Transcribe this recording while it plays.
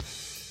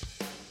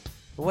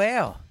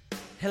Well,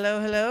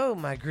 hello,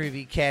 my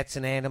groovy cats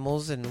and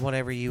animals and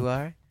whatever you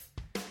are.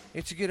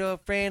 It's your good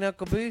old friend,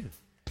 Uncle Boo.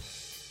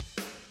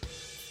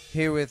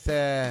 Here with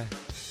a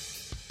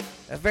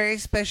very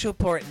special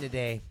portent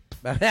today.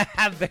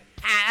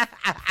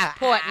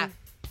 Portent.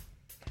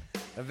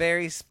 A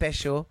very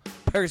special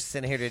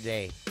person here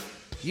today.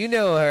 You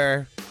know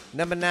her,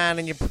 number 9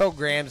 in your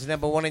programs,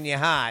 number 1 in your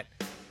heart.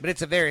 But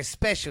it's a very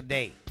special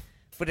day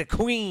for the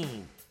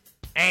queen,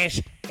 Ash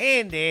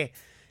Handy.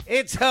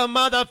 It's her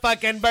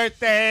motherfucking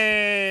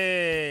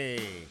birthday.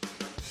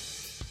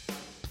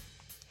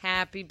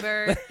 Happy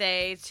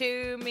birthday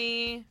to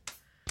me.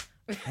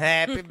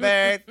 Happy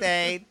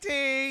birthday to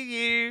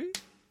you.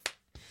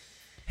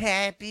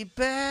 Happy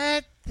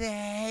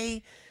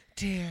birthday,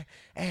 dear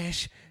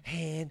Ash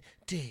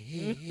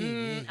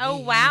Handy. Oh,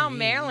 wow.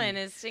 Marilyn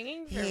is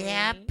singing for me.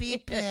 Happy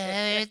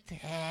birthday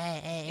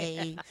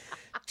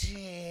to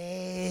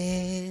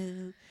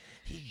you.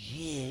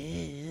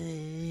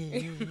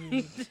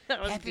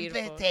 That was Happy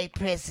beautiful. birthday,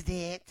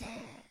 President.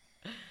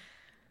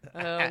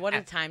 What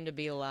a time to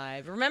be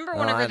alive. Remember I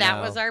whenever that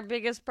know. was our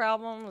biggest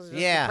problem? Was just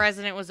Yeah. The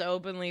president was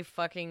openly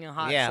fucking a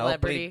hot Yeah,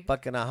 celebrity. openly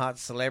fucking a hot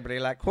celebrity.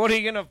 Like, what are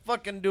you gonna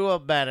fucking do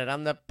about it?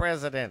 I'm the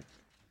president.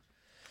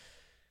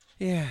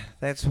 Yeah,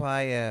 that's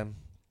why.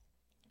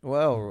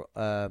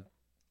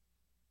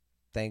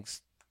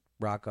 Thanks,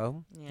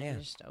 Rocco. Yeah,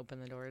 just open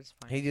the door. It's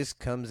fine. He just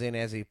comes in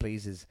as he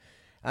pleases.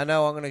 I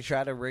know I'm gonna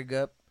try to rig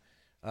up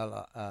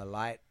a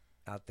light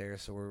out there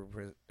so we're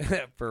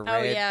for Oh,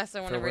 red, yeah, so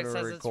for whenever when it we're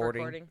says it's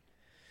recording.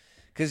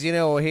 Because, you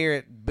know, here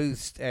at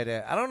Booth, I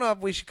don't know if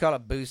we should call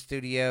it Booth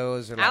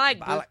Studios or I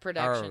like or Booth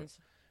Productions.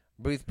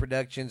 Booth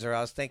Productions, or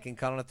I was thinking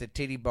calling it the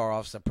Titty Bar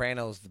off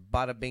Sopranos, the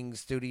Bada Bing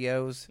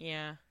Studios.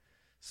 Yeah.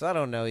 So I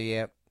don't know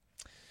yet.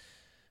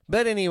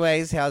 But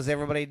anyways, how's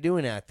everybody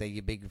doing out there,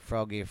 you big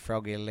froggy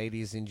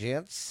ladies and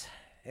gents?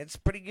 It's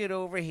pretty good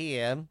over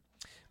here.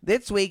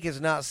 This week is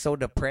not so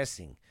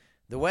depressing.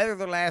 The weather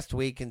the last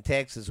week in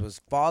Texas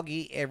was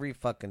foggy every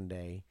fucking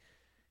day,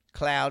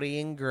 cloudy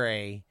and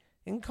gray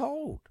and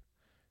cold.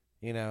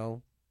 You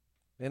know,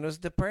 and it was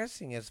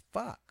depressing as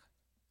fuck.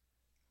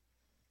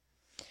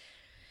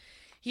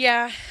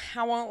 Yeah,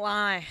 I won't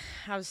lie.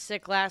 I was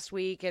sick last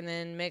week, and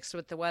then mixed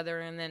with the weather,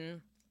 and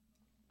then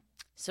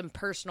some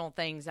personal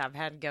things I've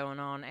had going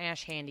on.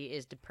 Ash Handy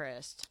is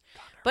depressed.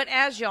 But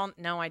as y'all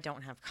know, I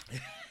don't have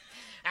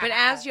But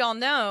as y'all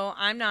know,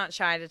 I'm not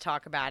shy to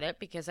talk about it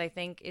because I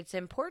think it's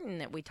important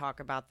that we talk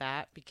about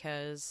that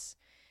because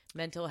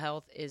mental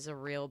health is a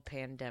real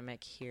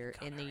pandemic here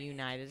in the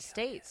United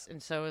States,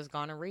 and so is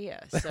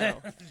gonorrhea.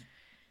 So,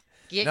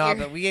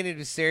 But we need to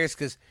be serious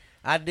because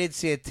I did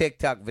see a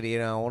TikTok video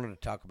and I wanted to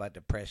talk about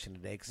depression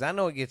today because I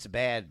know it gets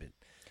bad, but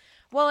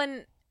well,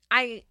 and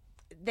I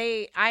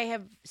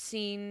have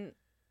seen,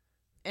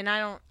 and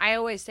I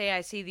always say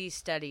I see these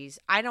studies.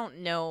 I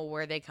don't know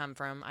where they come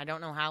from. I don't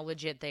know how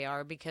legit they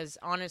are because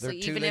honestly,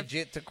 they're too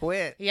legit to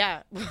quit.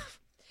 Yeah.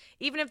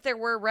 Even if there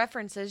were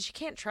references, you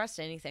can't trust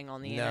anything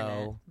on the internet.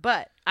 No.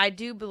 But I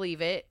do believe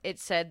it. It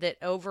said that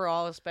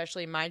overall,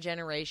 especially my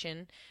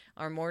generation,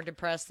 are more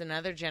depressed than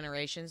other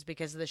generations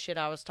because of the shit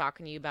I was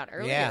talking to you about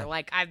earlier. Yeah.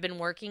 Like, I've been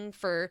working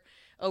for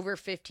over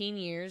 15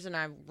 years, and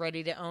I'm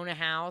ready to own a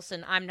house,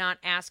 and I'm not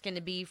asking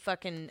to be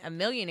fucking a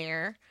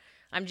millionaire.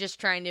 I'm just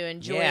trying to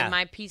enjoy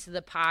my piece of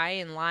the pie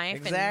in life.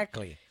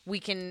 Exactly. And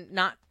we can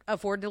not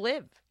afford to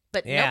live.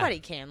 But nobody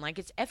can. Like,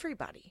 it's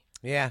everybody.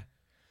 Yeah.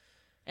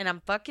 And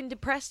I'm fucking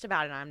depressed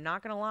about it. I'm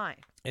not going to lie.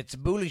 It's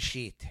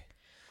bullshit.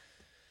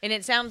 And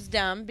it sounds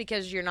dumb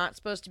because you're not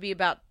supposed to be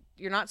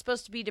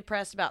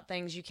depressed about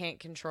things you can't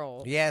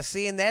control. Yeah,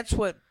 see, and that's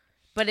what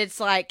But it's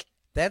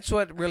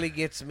really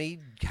gets me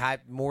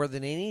hyped more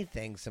than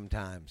anything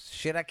sometimes.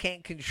 Shit I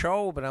can't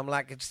control, but I'm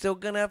like, it's still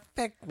going to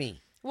affect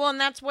me. well, and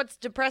that's what's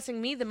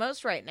depressing me the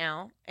most right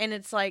now. And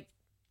it's like,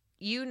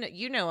 you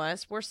know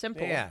us. We're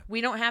simple. Yeah.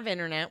 We don't have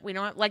internet. We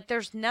don't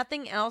there's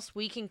nothing else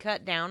we can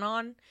cut down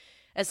on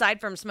aside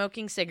from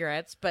smoking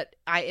cigarettes. But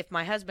if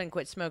my husband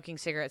quit smoking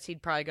cigarettes,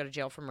 he'd probably go to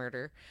jail for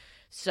murder.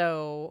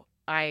 So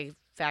I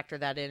factor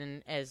that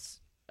in as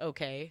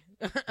okay.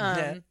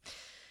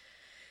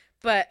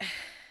 But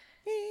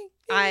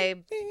I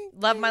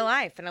love my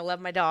life, and I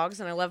love my dogs,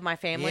 and I love my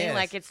family. Yes.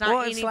 Like, it's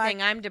not it's anything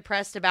like, I'm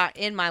depressed about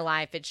in my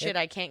life. It's shit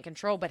I can't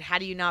control, but how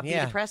do you not be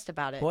depressed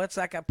about it? Well, it's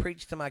like I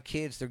preach to my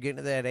kids. They're getting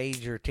to that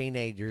age, or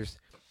teenagers,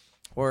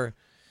 where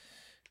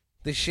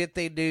the shit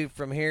they do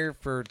from here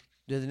for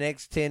the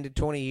next 10 to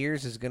 20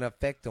 years is going to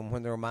affect them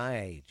when they're my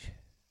age.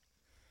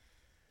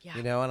 Yeah.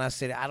 You know, and I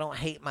said, I don't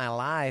hate my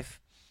life.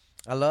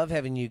 I love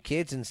having you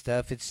kids and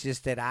stuff. It's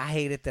just that I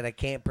hate it that I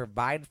can't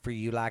provide for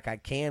you like I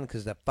can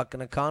because the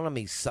fucking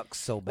economy sucks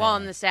so bad. Well,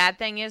 and the sad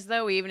thing is,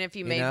 though, even if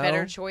you made know?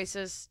 better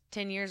choices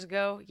 10 years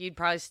ago, you'd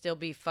probably still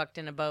be fucked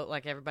in a boat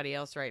like everybody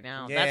else right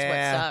now. Yeah.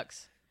 That's what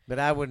sucks. But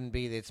I wouldn't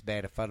be this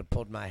bad if I'd have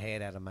pulled my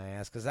head out of my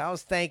ass because I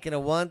was thinking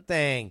of one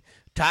thing.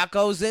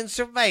 Tacos and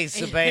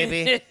cerveza,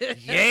 baby.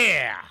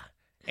 Yeah.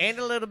 And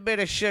a little bit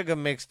of sugar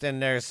mixed in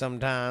there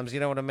sometimes. You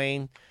know what I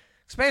mean?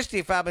 Especially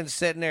if I've been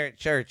sitting there at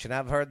church and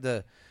I've heard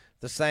the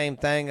the same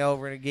thing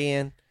over and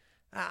again.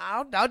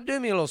 I'll do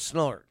me a little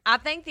snort. I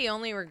think the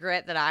only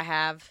regret that I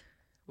have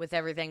with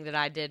everything that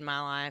I did in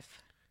my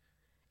life,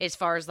 as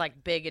far as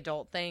like big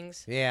adult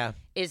things, Yeah.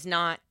 is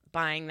not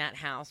buying that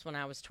house when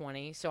I was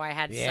 20. So I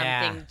had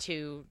Yeah. something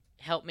to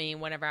help me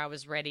whenever I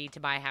was ready to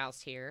buy a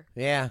house here.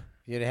 Yeah.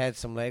 You'd have had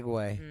some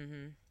legway.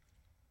 Mm-hmm.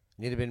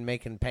 You'd have been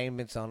making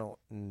payments on it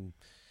and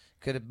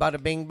could have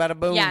bada bing, bada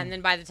boom. Yeah, and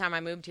then by the time I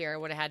moved here, I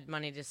would have had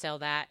money to sell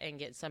that and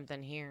get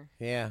something here.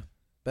 Yeah.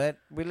 But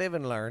we live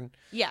and learn.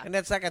 Yeah. And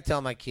that's like I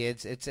tell my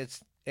kids,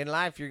 it's in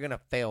life you're going to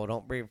fail.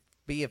 Don't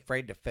be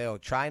afraid to fail.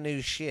 Try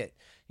new shit.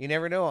 You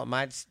never know, it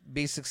might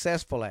be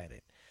successful at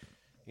it.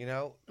 You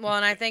know? Well,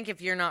 and I think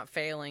if you're not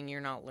failing,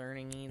 you're not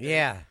learning either.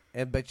 Yeah.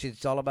 But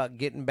it's all about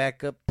getting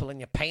back up, pulling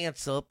your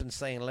pants up and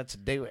saying, let's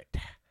do it.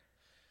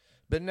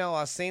 But no,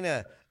 I seen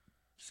a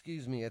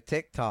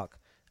TikTok.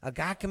 A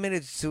guy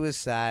committed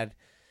suicide.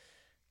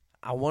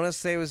 I want to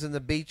say it was in the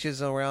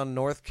beaches around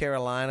North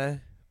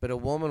Carolina, but a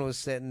woman was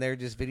sitting there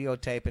just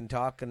videotaping,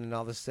 talking, and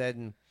all of a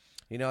sudden,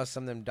 you know,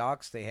 some of them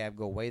docks they have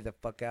go way the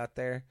fuck out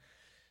there.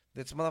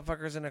 This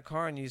motherfucker's in a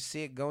car, and you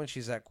see it going.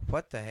 She's like,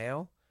 what the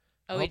hell?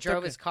 Oh, he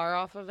drove his car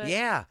off of it?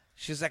 Yeah.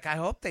 She's like, I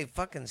hope they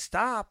fucking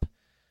stop.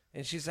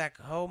 And she's like,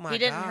 oh, my God. He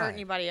didn't hurt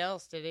anybody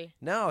else, did he?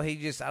 No, he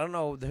just, I don't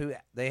know who,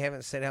 they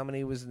haven't said how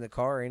many was in the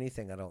car or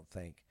anything, I don't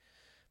think.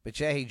 But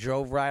yeah, he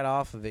drove right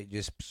off of it,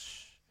 just,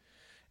 psh.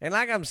 And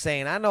like I'm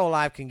saying, I know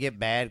life can get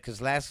bad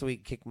because last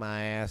week kicked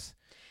my ass.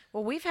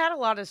 Well, we've had a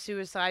lot of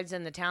suicides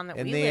in the town that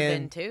And we then,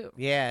 live in, too.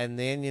 Yeah, and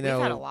then, you know.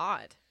 We've had a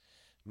lot.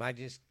 My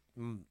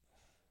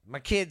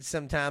kids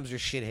sometimes are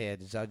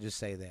shitheads, I'll just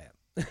say that.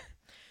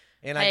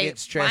 And I Hey, get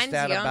stressed mine's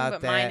out young, about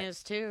but that. mine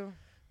is, too.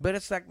 But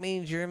it's like me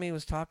and Jeremy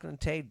was talking to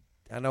Tate.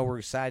 I know we're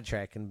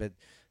sidetracking, but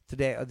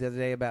the other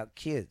day about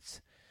kids.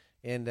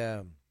 And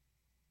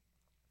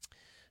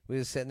we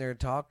was sitting there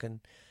talking,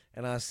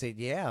 and I said,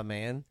 yeah,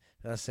 man.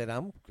 And I said,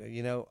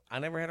 I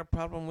never had a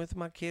problem with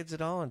my kids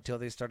at all until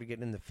they started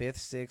getting in the 5th,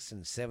 6th,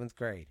 and 7th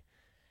grade.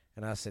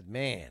 And I said,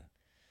 man,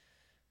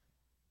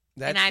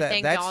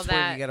 that's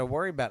where you got to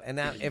worry about. And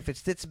now, if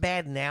it's this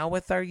bad now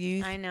with our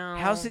youth, I know.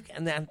 How's it?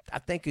 And then I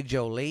think of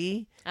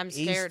Jolie, I'm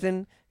scared.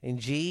 Easton, and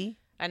G.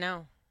 I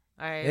know.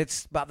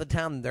 It's by the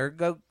time they're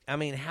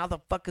how the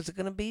fuck is it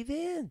going to be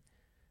then?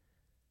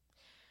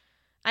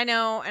 I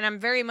know, and I'm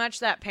very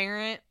much that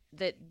parent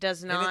that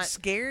does not. And it's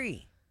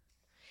scary.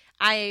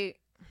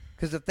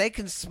 Because if they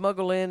can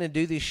smuggle in and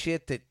do this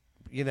shit that,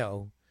 you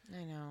know.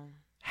 I know.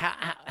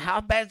 How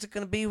bad is it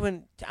going to be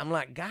when I'm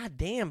like, God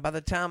damn, by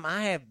the time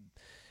I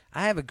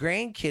have a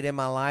grandkid in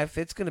my life,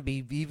 it's going to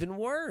be even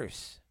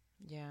worse.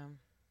 Yeah.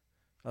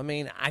 I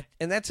mean,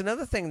 and that's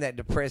another thing that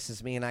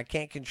depresses me, and I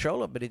can't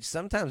control it, but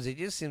sometimes it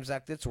just seems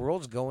like this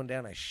world's going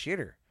down a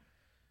shitter.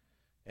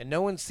 And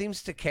no one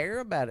seems to care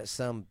about it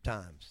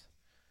sometimes.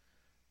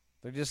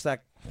 They're just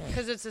like...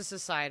 Because it's a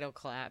societal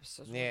collapse.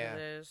 That's what it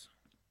is.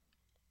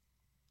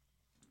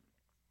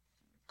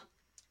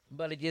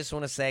 But I just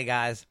want to say,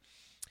 guys,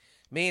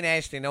 me and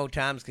Ashley know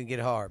times can get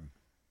hard.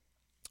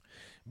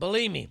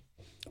 Believe me,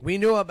 we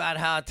know about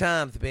hard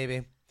times,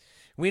 baby.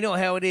 We know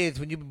how it is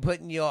when you've been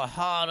putting your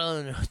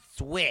hard-earned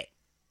sweat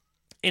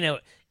in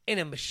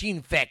a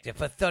machine factory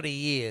for 30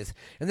 years,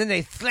 and then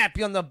they slap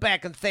you on the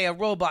back and say a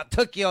robot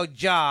took your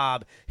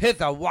job.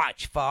 Here's a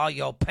watch for all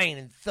your pain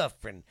and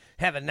suffering.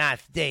 Have a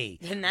nice day.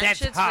 And that's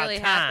shit's hard really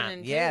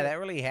happening, too. Yeah, that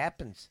really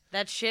happens.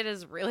 That shit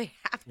is really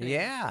happening.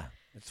 Yeah,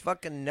 it's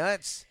fucking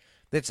nuts.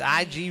 This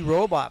IG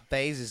robot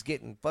phase is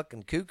getting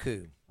fucking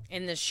cuckoo.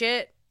 And the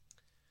shit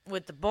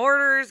with the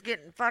borders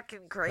getting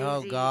fucking crazy.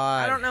 Oh,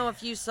 God. I don't know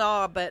if you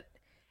saw, but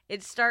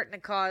it's starting to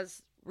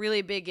cause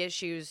really big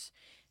issues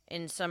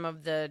in some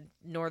of the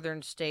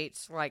northern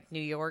states like New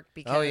York.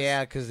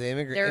 Because the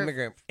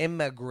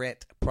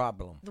immigrant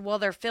problem. Well,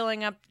 they're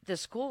filling up the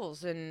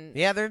schools, and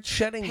they're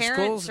shutting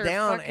schools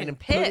down and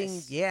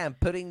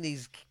putting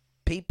these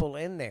people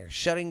in there,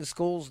 shutting the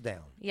schools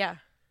down. Yeah,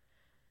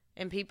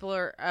 and people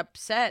are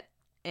upset,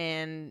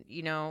 and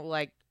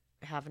like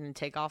having to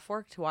take off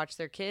work to watch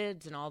their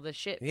kids and all this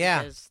shit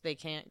because they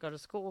can't go to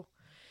school.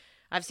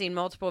 I've seen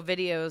multiple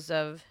videos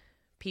of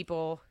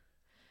people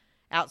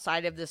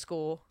outside of the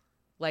school,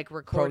 like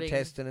recording,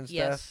 protesting and stuff.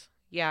 Yes,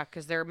 yeah,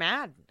 because they're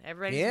mad.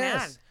 Everybody's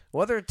mad.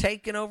 Well, they're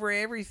taking over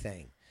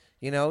everything.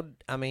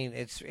 I mean,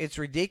 it's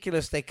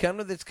ridiculous. They come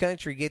to this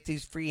country, get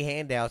these free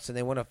handouts, and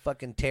they want to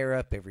fucking tear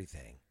up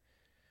everything.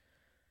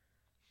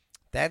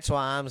 That's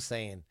why I'm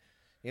saying,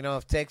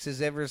 if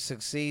Texas ever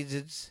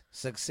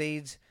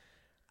succeeds,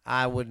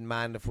 I wouldn't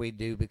mind if we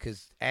do,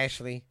 because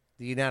Ashley,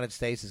 the United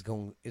States is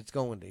going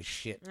to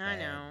shit. I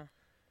know.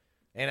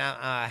 And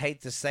I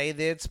hate to say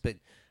this, but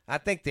I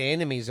think the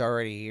enemy's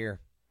already here.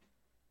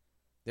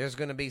 There's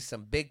going to be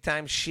some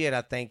big-time shit,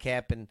 I think,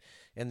 happen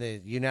in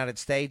the United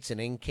States and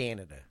in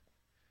Canada.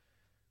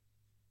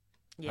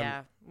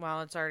 Yeah,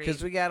 well, it's already...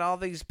 Because we got all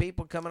these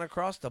people coming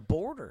across the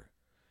border,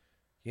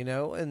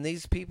 and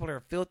these people are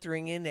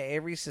filtering into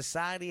every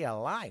society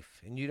of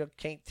life, and you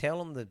can't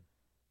tell them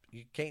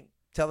you can't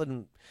tell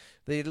them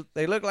they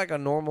look like a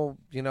normal,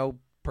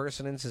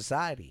 person in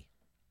society.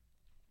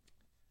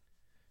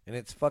 and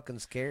it's fucking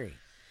scary.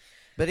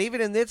 But even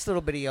in this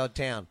little bitty old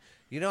town,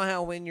 you know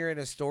how when you're in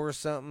a store or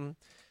something,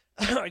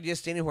 or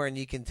just anywhere, and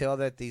you can tell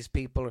that these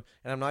people are,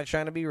 and I'm not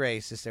trying to be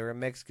racist, they were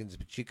Mexicans,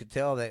 but you could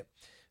tell that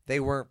they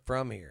weren't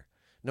from here.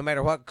 No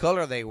matter what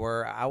color they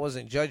were, I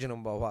wasn't judging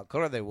them by what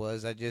color they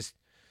was. I just,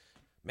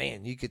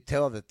 man, you could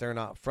tell that they're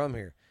not from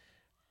here.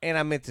 And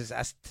I meant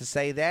to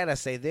say that, I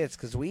say this,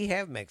 because we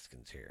have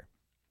Mexicans here.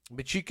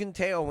 But you can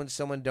tell when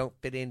someone don't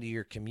fit into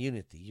your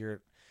community.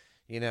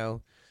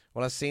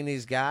 Well, I seen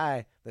this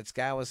guy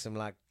was some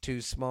like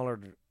two smaller,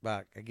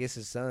 like I guess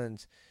his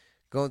sons,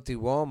 going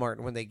through Walmart,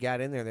 and when they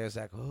got in there, they was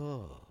like,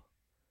 oh,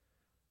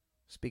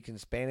 speaking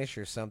Spanish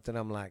or something.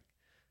 I'm like,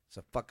 it's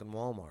a fucking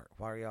Walmart.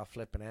 Why are y'all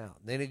flipping out?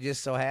 And then it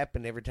just so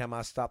happened every time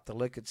I stopped to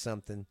look at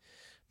something,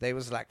 they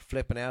was like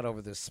flipping out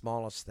over the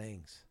smallest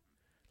things.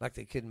 Like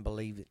they couldn't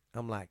believe it.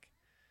 I'm like,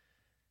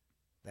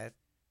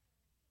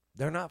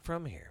 they're not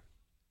from here.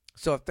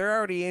 So if they're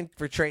already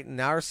infiltrating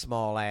our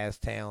small ass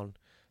town,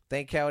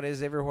 think how it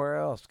is everywhere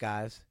else,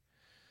 guys.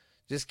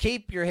 Just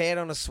keep your head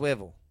on a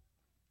swivel.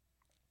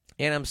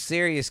 And I'm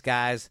serious,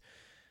 guys,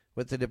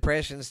 with the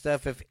depression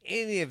stuff. If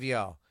any of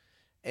y'all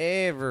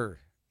ever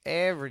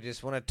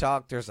just want to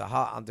talk, there's a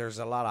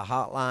lot of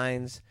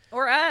hotlines.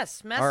 Or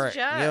us. Message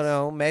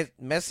us.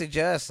 Message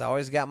us. I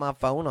always got my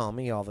phone on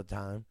me all the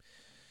time.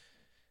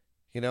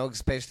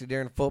 Especially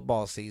during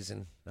football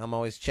season. I'm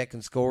always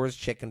checking scores,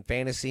 checking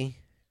fantasy,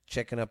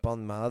 checking up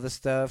on my other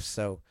stuff.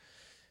 So,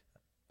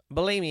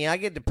 believe me, I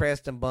get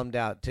depressed and bummed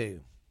out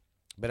too.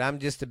 But I'm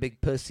just a big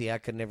pussy. I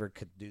could never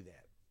do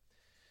that.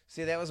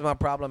 See, that was my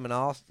problem in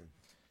Austin.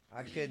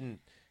 I couldn't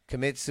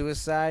commit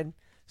suicide.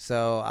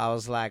 So I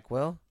was like,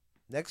 well,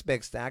 next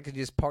best thing, I could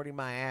just party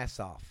my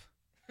ass off.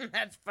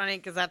 That's funny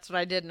because that's what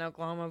I did in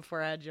Oklahoma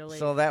before I had Julie.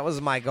 So that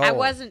was my goal. I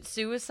wasn't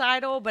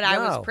suicidal, but I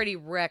was pretty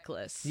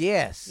reckless.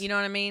 Yes. You know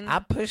what I mean? I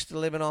pushed the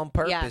living on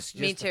purpose just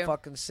me too. to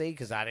fucking see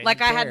because I didn't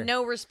care. I had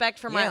no respect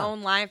for my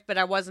own life, but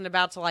I wasn't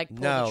about to pull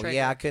the trigger.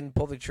 Yeah, I couldn't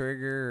pull the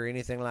trigger or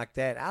anything like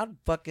that. I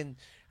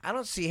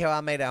don't see how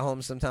I made it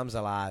home sometimes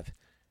alive.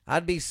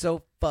 I'd be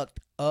so fucked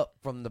up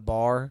from the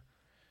bar,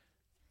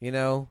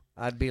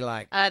 I'd be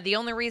like... the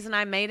only reason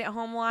I made it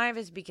home alive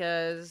is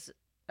because...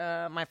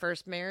 my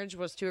first marriage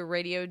was to a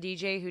radio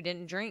DJ who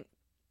didn't drink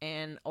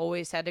and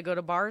always had to go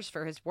to bars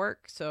for his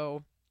work.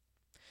 So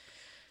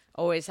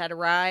always had a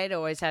ride,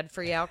 always had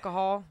free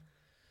alcohol.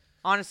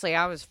 Honestly,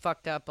 I was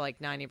fucked up like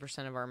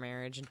 90% of our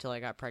marriage until I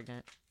got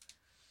pregnant.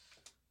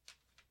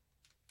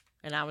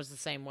 And I was the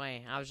same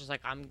way. I was just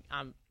like, I'm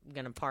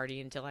going to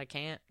party until I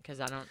can't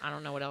because I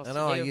don't know what else to do.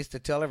 I used to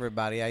tell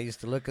everybody, I used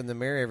to look in the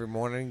mirror every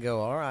morning and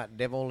go, all right,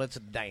 devil, let's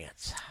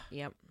dance.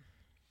 Yep.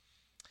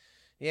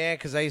 Yeah,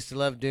 because I used to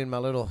love doing my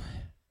little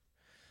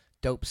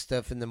dope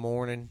stuff in the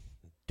morning,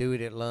 do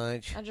it at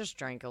lunch. I just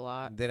drank a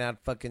lot. Then I'd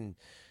fucking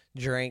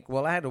drink.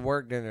 Well, I had to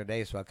work during the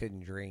day, so I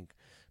couldn't drink.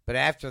 But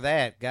after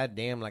that,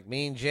 goddamn, like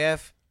me and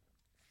Jeff,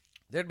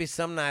 there'd be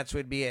some nights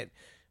we'd be at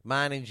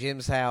mine and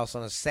Jim's house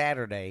on a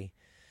Saturday.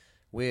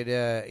 We'd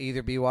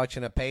either be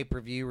watching a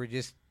pay-per-view or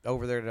just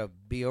over there to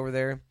be over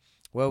there.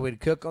 Well, we'd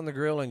cook on the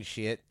grill and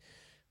shit,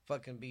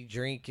 fucking be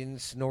drinking,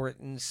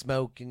 snorting,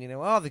 smoking,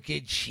 all the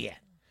good shit.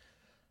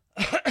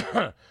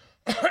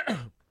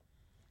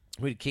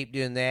 We'd keep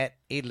doing that,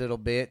 eat a little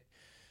bit,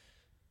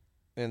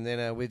 and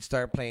then we'd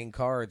start playing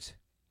cards.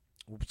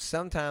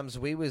 Sometimes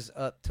we was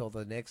up till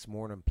the next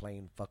morning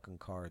playing fucking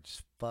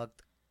cards.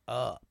 Fucked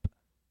up.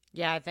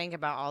 Yeah, I think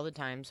about all the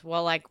times.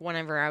 Well, like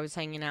whenever I was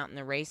hanging out in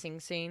the racing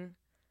scene,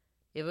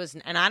 it was,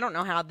 and I don't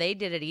know how they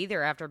did it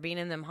either after being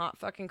in them hot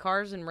fucking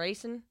cars and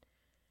racing.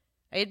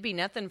 It'd be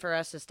nothing for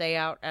us to stay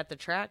out at the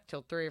track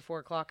till 3 or 4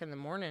 o'clock in the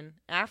morning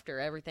after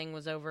everything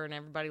was over and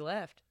everybody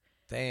left.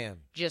 Damn.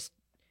 Just,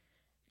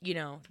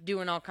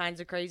 doing all kinds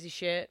of crazy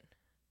shit.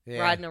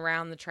 Yeah. Riding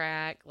around the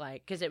track,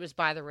 because it was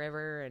by the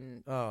river.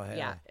 And oh, hell.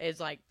 Yeah, it's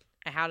like,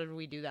 how did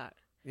we do that?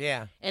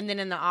 Yeah. And then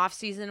in the off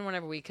season,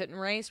 whenever we couldn't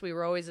race, we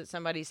were always at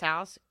somebody's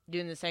house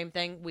doing the same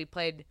thing. We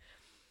played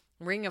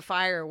Ring of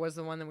Fire was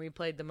the one that we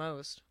played the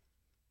most.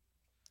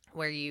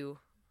 Where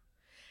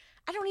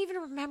I don't even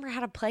remember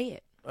how to play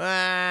it.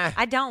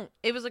 I don't.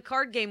 It was a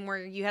card game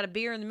where you had a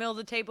beer in the middle of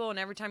the table, and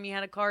every time you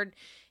had a card,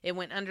 it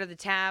went under the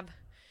tab.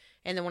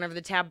 And then whenever the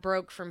tab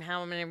broke from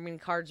how many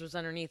cards was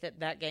underneath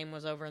it, that game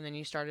was over, and then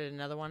you started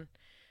another one.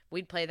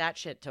 We'd play that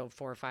shit till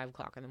 4 or 5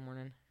 o'clock in the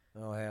morning.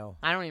 Oh, hell.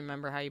 I don't even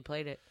remember how you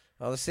played it.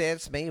 Oh, see,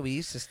 that's me. We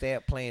used to stay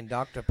up playing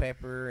Dr.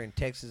 Pepper and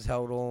Texas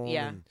Hold'em.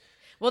 Yeah. And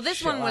well,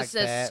 this one was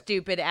like a that.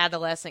 stupid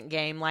adolescent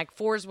game. Like,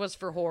 fours was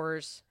for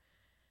horrors.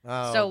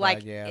 Oh, so,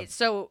 God, yeah.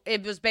 So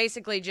it was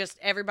basically just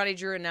everybody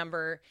drew a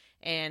number,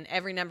 and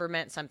every number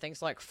meant something.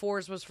 So, like,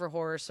 fours was for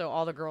horrors, so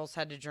all the girls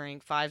had to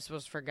drink. Fives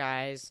was for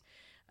guys.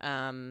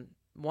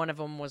 One of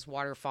them was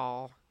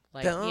waterfall.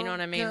 Like, Don't you know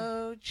what I mean?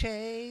 go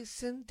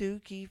chasing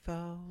Dookie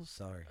Falls.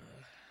 Sorry.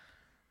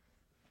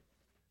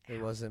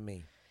 It wasn't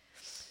me.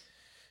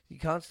 You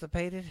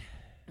constipated?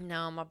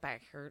 No, my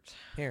back hurts.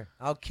 Here,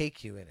 I'll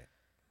kick you in it.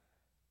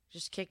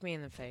 Just kick me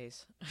in the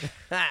face.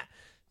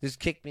 Just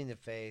kick me in the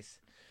face.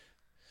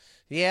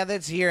 Yeah,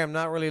 that's here. I'm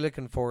not really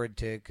looking forward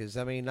to it because,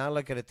 I mean, I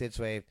look at it this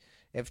way.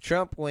 If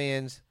Trump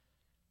wins,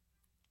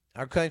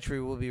 our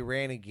country will be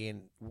ran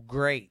again.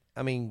 Great.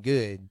 I mean,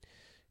 good.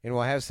 And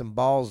we'll have some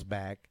balls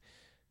back.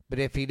 But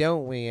if he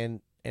don't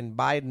win and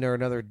Biden or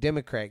another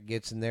Democrat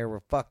gets in there,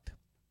 we're fucked.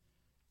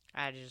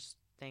 I just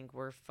think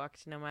we're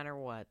fucked no matter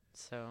what.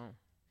 So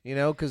You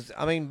know, because,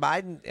 I mean,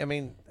 Biden,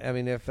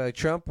 if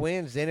Trump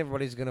wins, then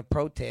everybody's going to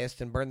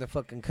protest and burn the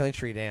fucking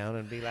country down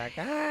and be like,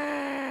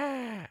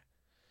 ah.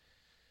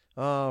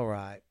 All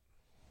right.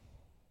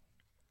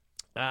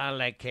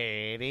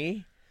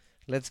 Katie.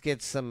 Let's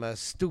get some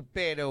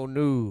stupido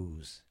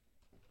news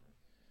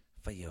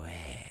for your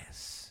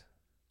ass.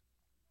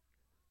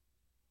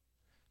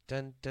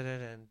 Dun, dun, dun,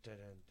 dun, dun,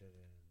 dun, dun.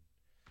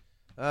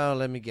 Oh,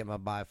 let me get my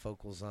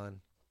bifocals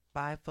on.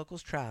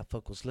 Bifocals,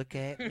 trifocals, look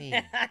at me.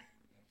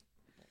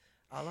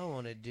 All I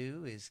want to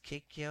do is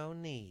kick your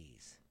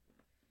knees.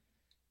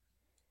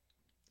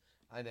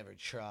 I never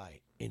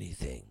try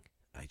anything.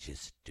 I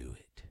just do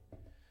it.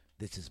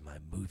 This is my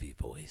movie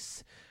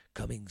voice.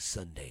 Coming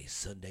Sunday.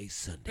 Sunday,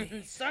 to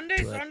a Sunday,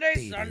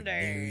 theater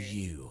Sunday. near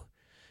you.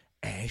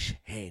 Ash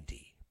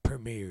Handy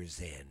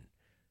premieres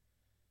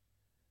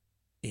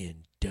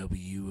in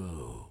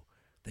WO,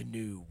 the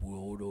new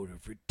world order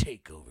for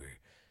takeover.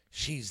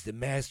 She's the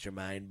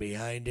mastermind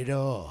behind it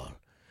all.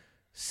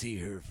 See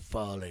her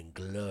fall in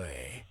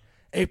glory.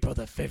 April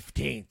the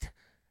 15th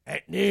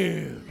at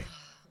noon.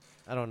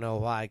 I don't know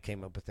why I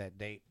came up with that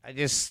date. I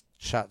just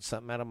shot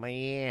something out of my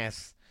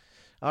ass.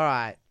 All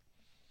right.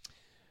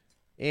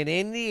 In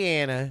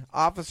Indiana,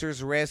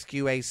 officers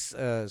rescue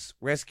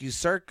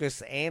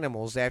circus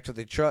animals after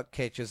the truck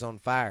catches on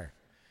fire.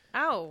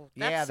 Oh,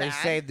 that's yeah, they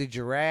sad. saved the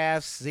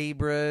giraffes,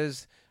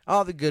 zebras,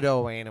 all the good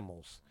old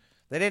animals.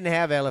 They didn't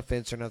have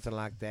elephants or nothing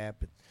like that,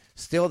 but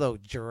still, though,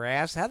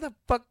 giraffes. How the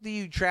fuck do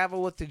you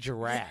travel with the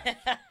giraffe?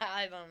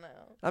 I don't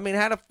know. I mean,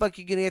 how the fuck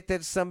you gonna get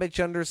that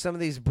sumbitch under some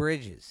of these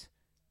bridges?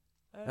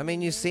 I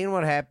mean, you seen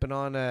what happened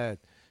on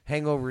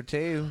Hangover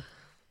 2.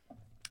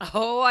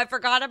 Oh, I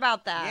forgot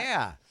about that.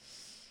 Yeah.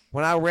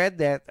 When I read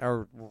that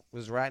or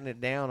was writing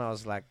it down, I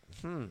was like,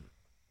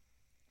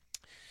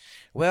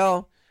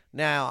 Well,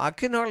 now, I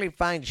couldn't hardly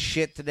find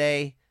shit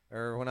today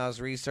or when I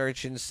was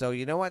researching. So,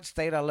 you know what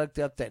state I looked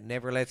up that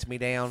never lets me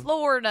down?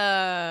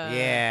 Florida.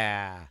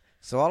 Yeah.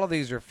 So, all of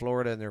these are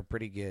Florida, and they're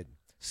pretty good.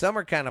 Some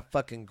are kind of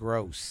fucking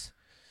gross.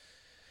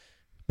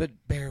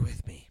 But bear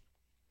with me.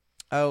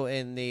 Oh,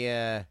 and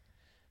the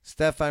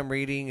stuff I'm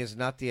reading is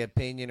not the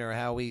opinion or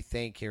how we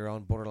think here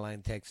on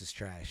Borderline Texas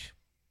Trash.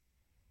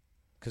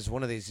 Because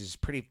one of these is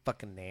pretty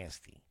fucking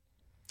nasty.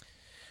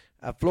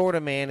 A Florida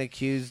man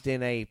accused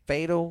in a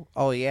fatal...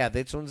 Oh, yeah,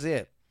 this one's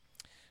it.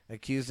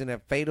 Accused in a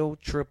fatal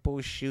triple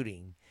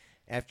shooting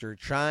after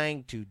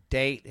trying to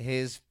date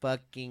his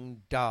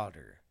fucking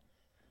daughter.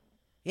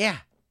 Yeah.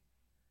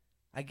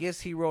 I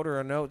guess he wrote her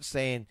a note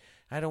saying,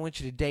 I don't want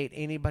you to date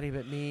anybody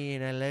but me,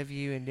 and I love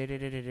you, and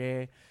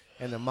da-da-da-da-da.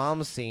 And the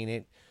mom seen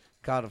it,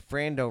 called a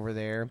friend over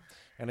there,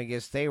 and I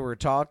guess they were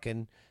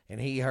talking, and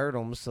he heard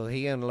them, so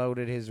he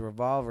unloaded his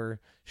revolver,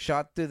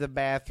 shot through the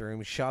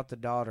bathroom, shot the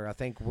daughter, I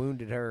think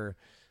wounded her,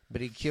 but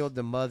he killed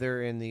the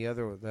mother and the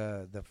other,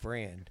 the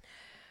friend.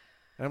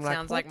 And I'm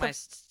Sounds like what my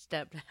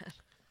stepdad.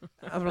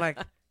 I'm like,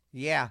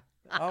 yeah.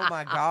 Oh,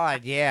 my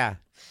God, yeah.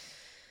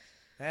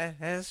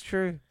 That's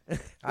true.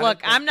 Look,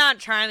 I'm not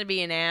trying to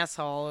be an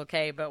asshole,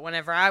 okay, but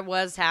whenever I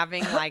was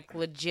having, like,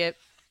 legit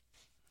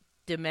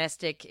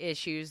domestic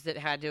issues that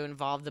had to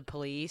involve the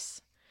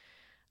police,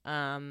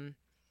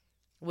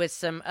 with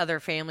some other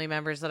family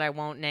members that I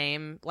won't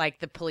name, like,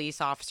 the police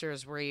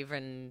officers were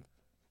even...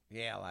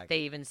 Yeah, like...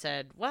 They even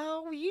said,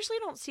 well, we usually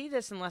don't see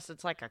this unless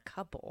it's, like, a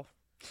couple.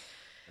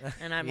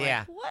 And I'm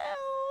Yeah. like,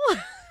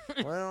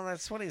 well... Well,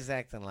 that's what he's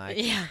acting like.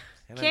 Yeah.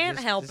 And Can't I'm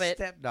just help his it.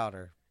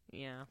 Stepdaughter.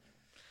 Yeah.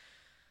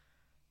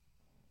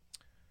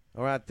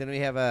 All right, then we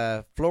have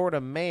a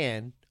Florida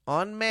man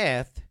on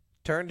meth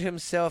turned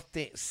himself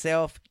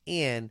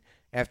in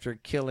after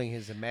killing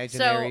his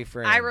imaginary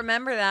friend. I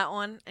remember that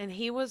one, and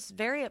he was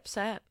very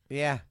upset.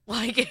 Yeah.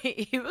 Like,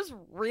 he was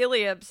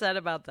really upset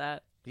about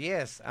that.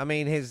 Yes. I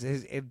mean,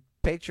 his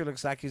picture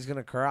looks like he's going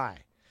to cry.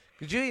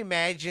 Could you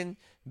imagine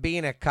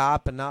being a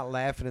cop and not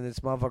laughing in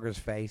this motherfucker's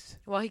face?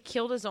 Well, he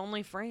killed his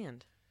only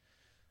friend.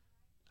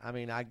 I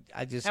mean, I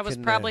just That was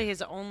couldn't, probably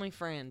his only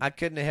friend. I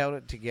couldn't have held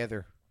it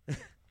together.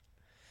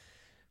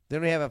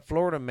 Then we have a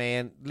Florida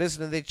man.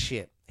 Listen to this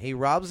shit. He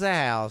robs a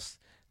house.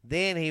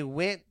 Then he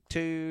went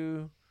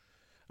to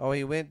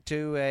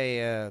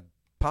a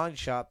pawn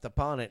shop to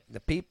pawn it. The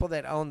people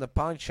that owned the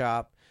pawn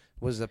shop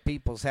was the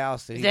people's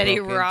house that he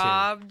broke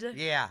robbed. into.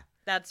 Yeah.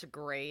 That's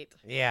great.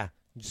 Yeah.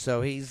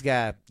 So he's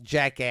got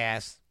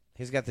jackass.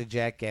 He's got the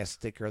jackass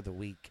sticker of the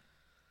week.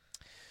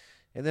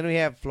 And then we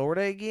have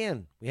Florida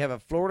again. We have a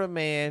Florida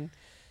man.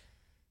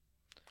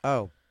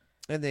 Oh,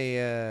 and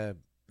the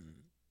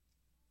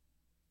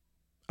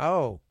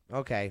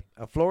okay.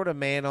 A Florida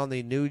man on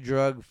the new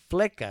drug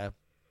Flicka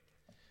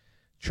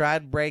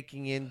tried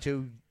breaking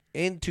into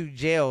into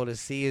jail to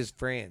see his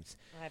friends.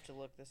 I have to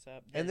look this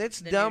up. And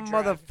this dumb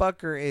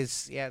motherfucker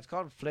is, it's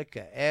called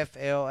Flicka.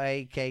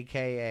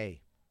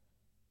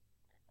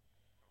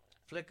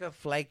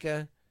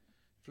 Flakka.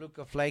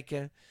 Flicka,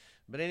 Flaka.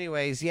 But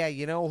anyways, yeah,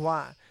 you know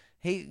why?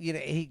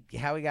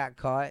 How he got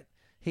caught?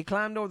 He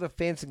climbed over the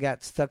fence and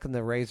got stuck in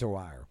the razor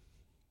wire.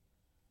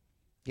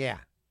 Yeah.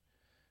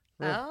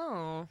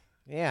 Oh.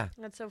 Yeah.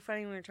 That's so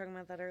funny. We were talking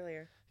about that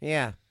earlier.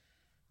 Yeah.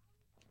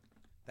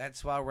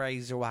 That's why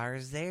razor wire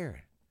is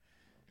there.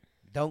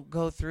 Don't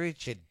go through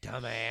it, you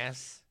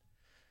dumbass.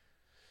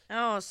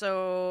 Oh,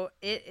 so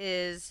it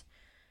is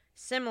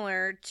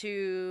similar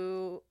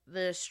to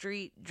the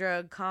street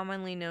drug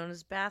commonly known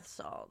as bath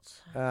salts.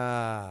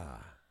 Why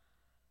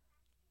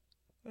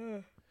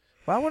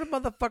would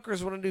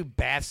motherfuckers want to do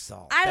bath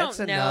salt? That's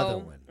know. Another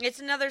one.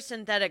 It's another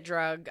synthetic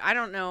drug. I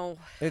don't know.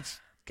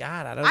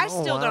 I don't know. I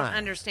still don't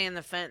understand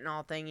the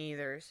fentanyl thing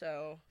either,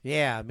 so.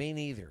 Yeah, me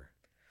neither.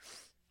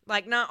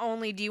 Like, not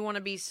only do you want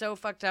to be so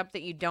fucked up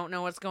that you don't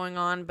know what's going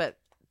on, but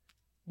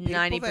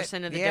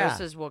 90% of the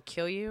doses will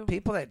kill you.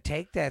 People that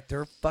take that,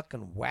 they're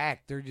fucking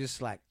whacked. They're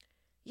just like.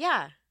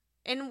 Yeah.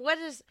 And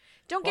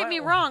don't get me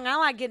wrong, I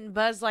like getting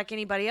buzzed like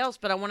anybody else,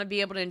 but I want to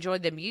be able to enjoy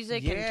the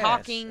music and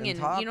talking, and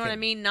you know what I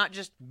mean? Not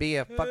just. Be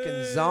a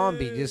fucking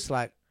zombie, just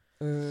like.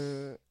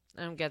 I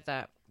don't get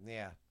that.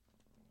 Yeah.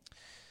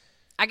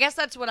 I guess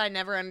that's what I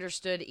never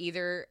understood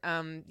either.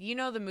 You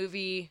know the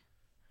movie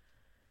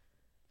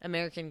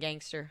American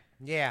Gangster?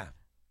 Yeah.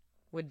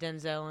 With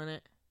Denzel in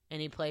it,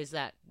 and he plays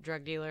that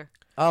drug dealer.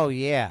 Oh,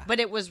 yeah. But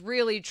it was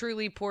really,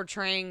 truly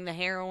portraying the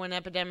heroin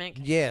epidemic.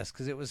 Yes,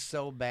 because it was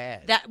so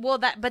bad.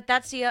 But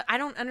that's the, I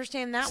don't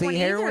understand that one either. See,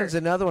 heroin's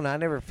another one I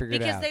never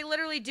figured out. Because they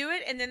literally do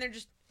it, and then they're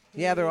just.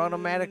 Yeah, they're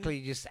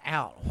automatically just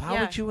out.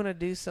 Why would you want to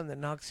do something that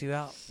knocks you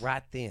out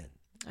right then?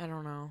 I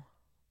don't know.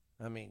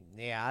 I mean,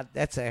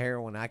 that's a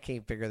heroin. I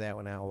can't figure that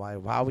one out.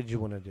 Why would you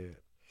want to do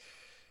it?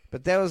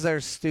 But that was our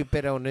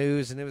Stupido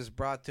News, and it was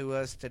brought to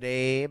us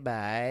today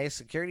by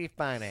Security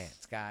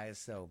Finance, guys.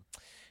 So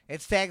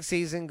it's tax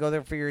season. Go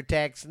there for your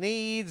tax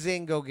needs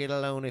and go get a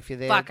loan if you're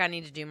there. Fuck, I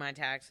need to do my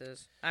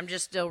taxes. I'm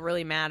just still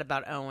really mad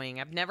about owing.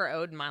 I've never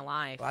owed in my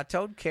life. Well, I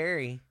told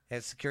Carrie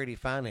at Security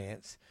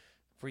Finance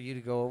for you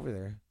to go over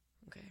there.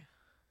 Okay.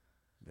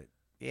 But,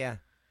 yeah.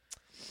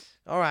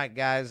 All right,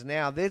 guys.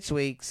 Now, this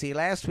week,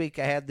 last week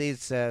I had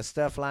these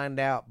stuff lined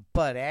out,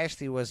 but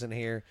Ashley wasn't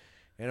here,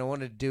 and I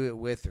wanted to do it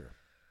with her.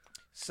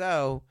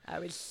 So, I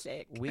was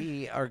sick.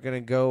 We are going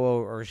to go,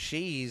 or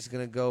she's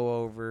going to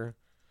go over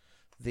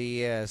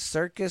the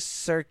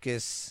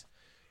Circus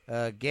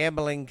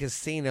gambling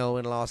casino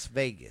in Las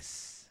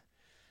Vegas.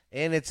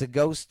 And it's a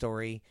ghost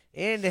story,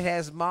 and it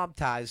has mob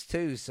ties,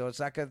 too, so it's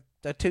like a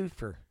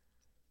twofer.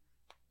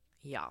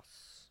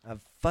 Yes. A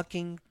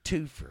fucking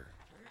twofer.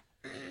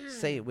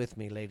 Say it with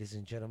me, ladies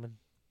and gentlemen.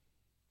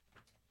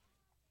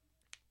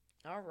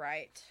 All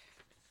right.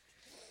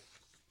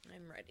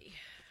 I'm ready.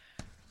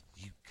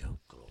 You go,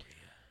 Gloria.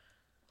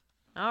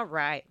 All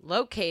right.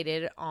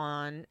 Located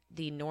on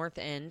the north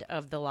end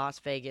of the Las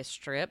Vegas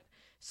Strip,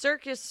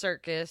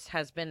 Circus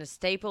has been a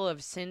staple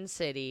of Sin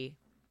City.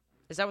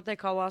 Is that what they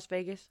call Las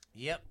Vegas?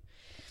 Yep.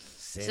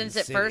 Since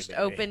it first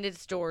opened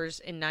its doors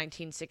in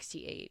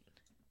 1968.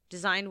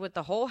 Designed with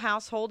the whole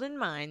household in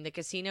mind, the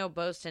casino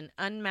boasts an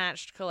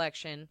unmatched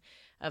collection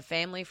of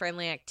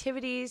family-friendly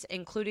activities,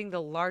 including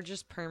the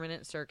largest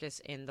permanent circus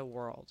in the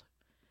world.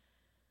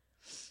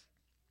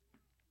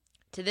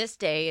 To this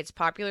day, its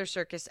popular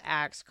circus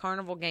acts,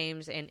 carnival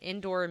games, and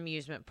indoor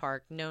amusement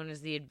park, known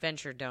as the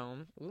Adventure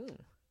Dome,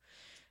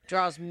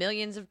 draws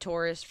millions of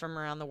tourists from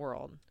around the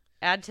world.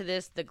 Add to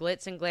this the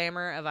glitz and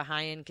glamour of a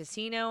high-end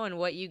casino, and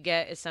what you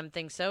get is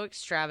something so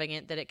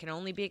extravagant that it can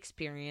only be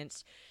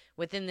experienced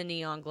within the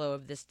neon glow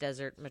of this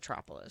desert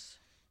metropolis.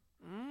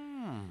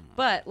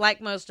 But, like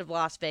most of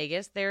Las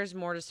Vegas, there's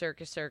more to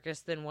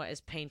Circus than what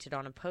is painted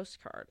on a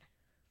postcard.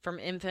 From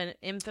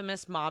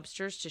infamous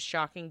mobsters to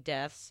shocking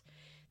deaths,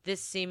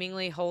 this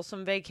seemingly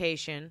wholesome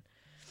vacation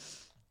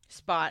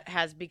spot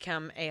has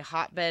become a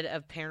hotbed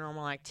of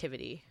paranormal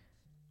activity.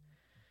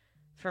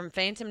 From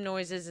phantom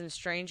noises and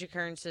strange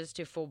occurrences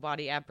to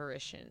full-body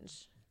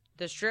apparitions.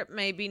 The Strip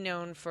may be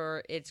known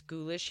for its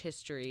ghoulish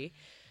history,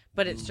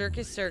 but at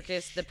Circus,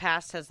 the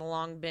past has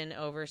long been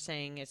over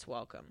saying it's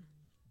welcome.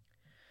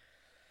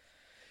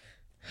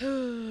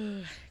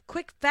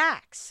 Quick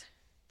facts.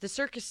 The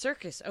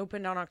Circus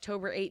opened on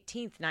October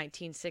 18th,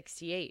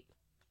 1968.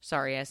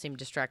 Sorry, I seem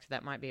distracted.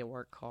 That might be a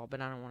work call,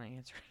 but I don't want to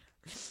answer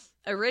it.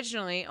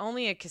 Originally,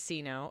 only a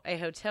casino, a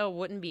hotel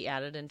wouldn't be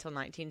added until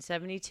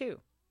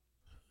 1972.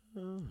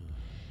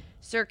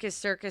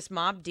 Circus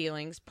mob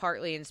dealings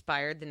partly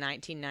inspired the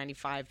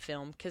 1995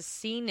 film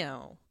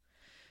Casino,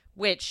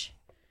 which,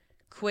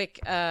 quick,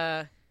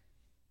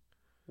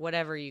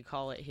 whatever you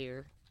call it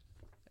here,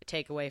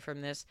 take away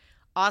from this.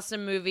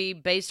 Awesome movie,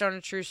 based on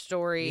a true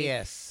story.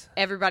 Yes.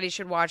 Everybody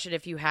should watch it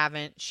if you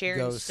haven't. Sharon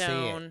Go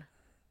Stone. see it.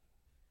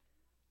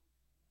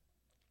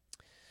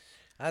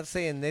 I'd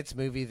say in this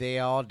movie they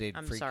all did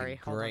I'm freaking sorry,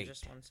 hold great. on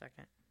just 1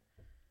 second.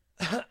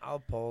 I'll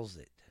pause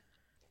it.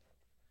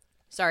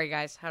 Sorry,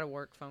 guys. Had a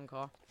work phone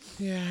call.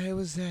 Yeah, it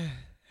was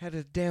had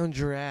a down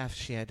giraffe.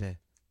 She had to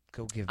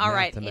go give. All mouth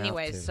right. to mouth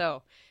Anyways, to.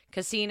 so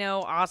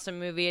Casino, awesome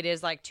movie. It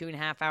is like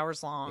 2.5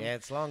 hours long. Yeah,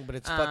 it's long, but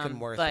it's fucking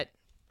worth but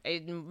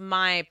it. in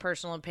my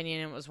personal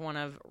opinion, it was one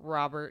of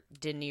Robert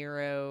De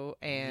Niro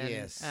and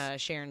Yes.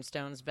 Sharon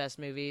Stone's best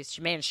movies.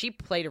 She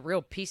played a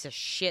real piece of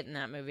shit in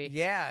that movie.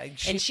 Yeah,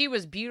 And she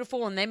was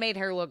beautiful, and they made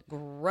her look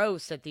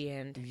gross at the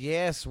end.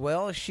 Yes,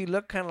 well, she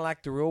looked kind of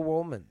like the real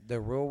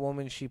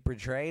woman she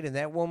portrayed, and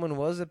that woman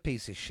was a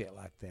piece of shit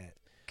like that.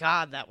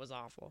 God, that was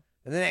awful.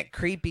 And then that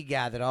creepy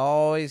guy that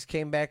always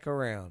came back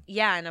around.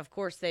 Yeah, and of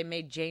course they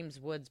made James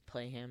Woods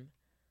play him.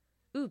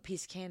 Ooh,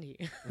 piece of candy.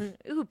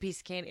 Ooh, piece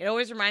of candy. It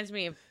always reminds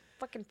me of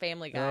fucking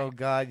Family Guy. Oh,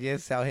 God,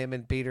 yes, how him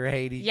and Peter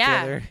hate each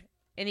Yeah, other.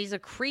 and he's a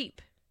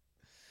creep.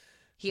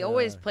 He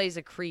always plays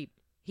a creep.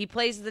 He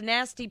plays the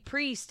nasty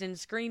priest in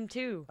Scream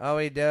 2. Oh,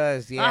 he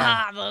does, yeah.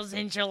 Ah, those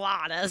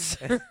enchiladas.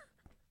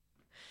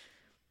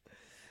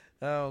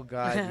 Oh,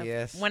 God,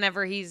 yes.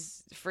 Whenever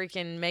he's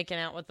freaking making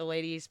out with the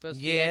lady he's supposed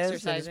to be Yes, and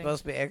exercising. it's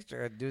supposed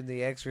to be doing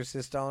the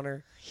exorcist on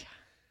her. Yeah.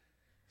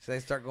 So they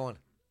start going,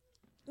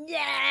 Yeah!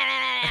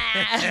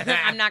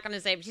 I'm not going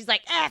to say it, but she's like,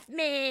 F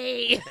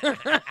me!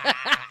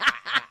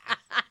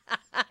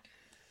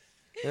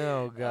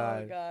 oh,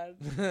 God. Oh,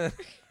 God.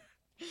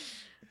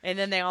 And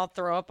then they all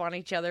throw up on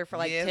each other for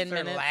like 10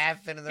 they're minutes.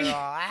 laughing and they're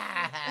all,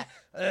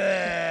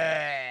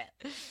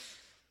 ugh.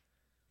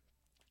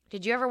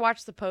 Did you ever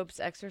watch The Pope's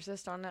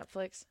Exorcist on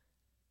Netflix?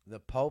 The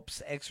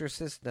Pope's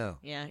Exorcist? No.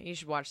 Yeah, you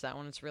should watch that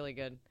one. It's really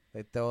good.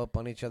 They throw up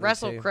on each other,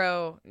 Russell too.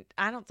 Crowe,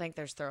 I don't think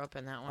there's throw up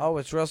in that one. Oh,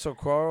 it's Russell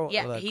Crowe?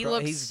 Yeah, he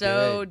looks he's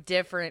so good.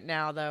 different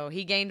now, though.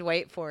 He gained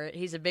weight for it.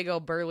 He's a big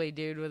old burly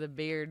dude with a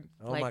beard.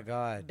 Oh, like, my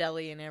God.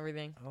 belly and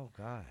everything. Oh,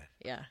 God.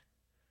 Yeah.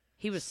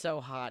 He was so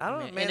hot. I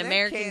don't- in man, that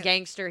American can't-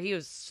 Gangster, he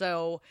was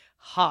so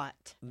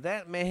hot.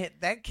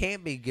 That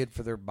can't be good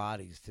for their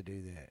bodies to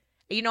do that.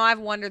 You know, I've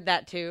wondered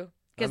that, too.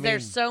 Because I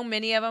there's mean- so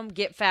many of them.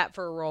 Get fat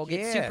for a role.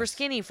 Get super Yes.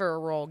 skinny for a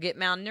role. Get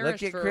malnourished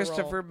Look at for a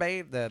Christopher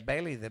role.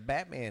 Bailey, the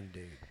Batman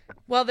dude.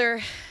 Well,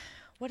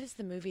 what is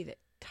the movie that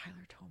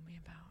Tyler told me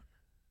about?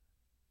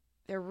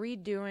 They're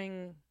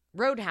redoing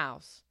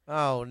Roadhouse.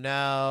 Oh,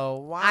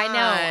 no. Why?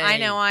 I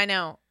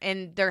know.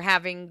 And they're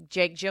having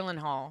Jake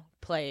Gyllenhaal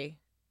play.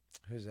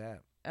 Who's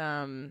that?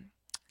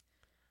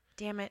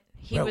 Damn it.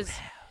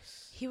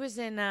 He was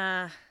in,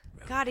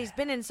 God, he's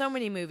been in so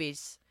many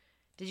movies.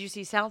 Did you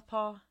see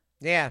Southpaw?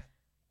 Yeah.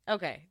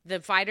 Okay.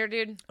 The fighter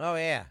dude? Oh,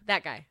 yeah.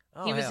 That guy.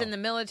 Oh, he was hell. in the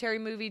military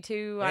movie,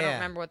 too. I Yeah. don't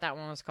remember what that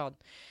one was called.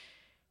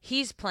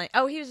 He's playing.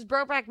 Oh, he was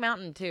Brokeback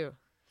Mountain, too.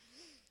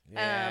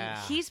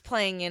 Yeah. He's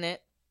playing in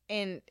it,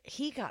 and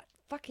he got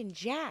fucking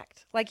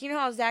jacked. Like, you know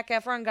how Zac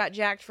Efron got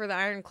jacked for the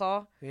Iron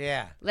Claw?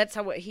 Yeah. That's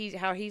how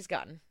he's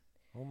gotten.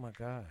 Oh, my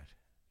God.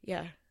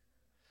 Yeah.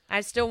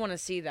 I still want to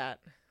see that.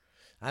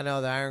 I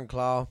know, the Iron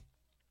Claw.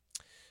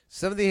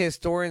 Some of the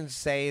historians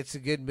say it's a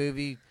good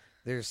movie.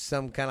 There's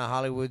some kind of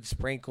Hollywood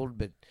sprinkled,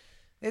 but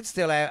it's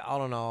still,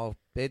 all in all,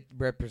 it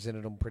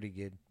represented them pretty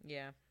good.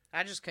 Yeah.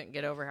 I just couldn't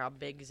get over how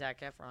big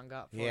Zac Efron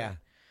got for Yeah. it.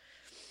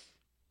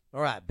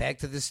 All right, back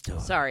to the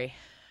story. Sorry.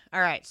 All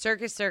right.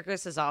 Circus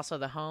Circus is also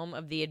the home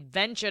of the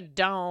Adventure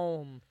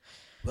Dome,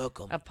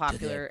 Welcome a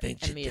popular to the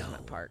Adventure amusement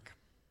Dome. park.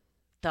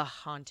 The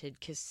Haunted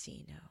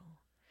Casino.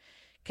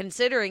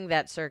 Considering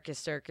that Circus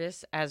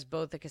Circus, as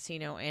both a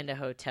casino and a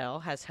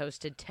hotel, has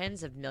hosted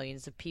tens of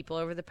millions of people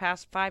over the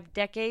past 5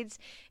 decades,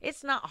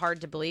 it's not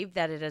hard to believe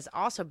that it has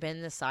also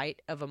been the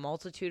site of a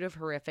multitude of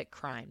horrific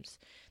crimes,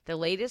 the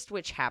latest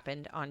which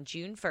happened on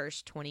June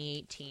 1st,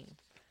 2018.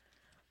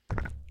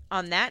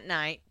 On that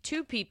night,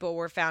 2 people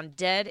were found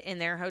dead in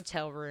their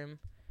hotel room,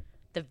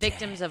 the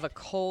victims of a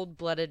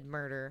cold-blooded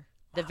murder.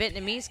 The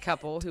Vietnamese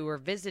couple, who were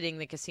visiting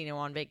the casino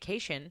on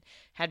vacation,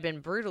 had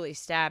been brutally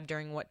stabbed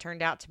during what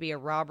turned out to be a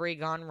robbery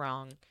gone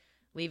wrong,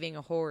 leaving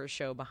a horror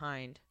show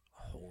behind.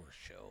 Horror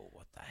show,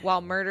 what the hell?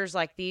 While murders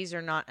like these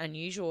are not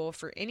unusual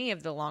for any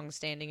of the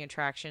long-standing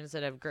attractions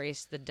that have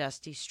graced the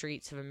dusty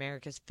streets of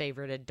America's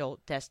favorite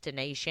adult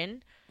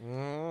destination,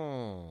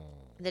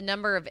 the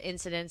number of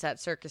incidents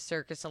at Circus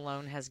Circus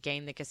alone has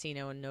gained the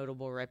casino a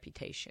notable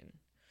reputation.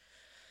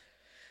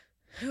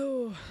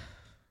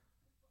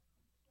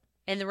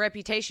 And the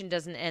reputation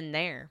doesn't end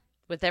there.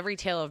 With every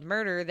tale of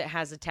murder that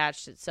has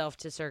attached itself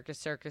to Circus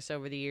Circus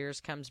over the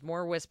years comes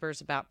more whispers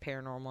about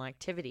paranormal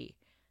activity.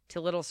 To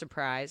little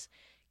surprise,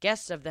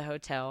 guests of the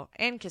hotel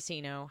and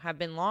casino have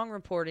been long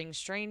reporting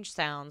strange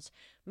sounds,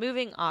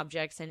 moving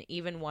objects, and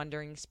even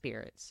wandering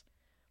spirits.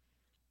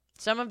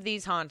 Some of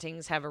these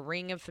hauntings have a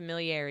ring of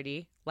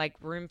familiarity, like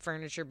room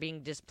furniture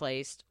being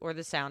displaced or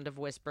the sound of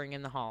whispering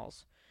in the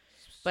halls.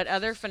 But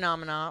other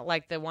phenomena,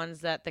 like the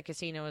ones that the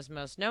casino is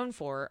most known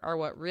for, are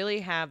what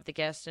really have the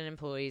guests and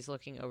employees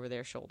looking over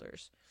their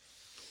shoulders.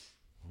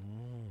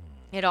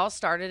 It all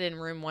started in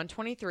room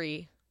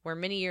 123, where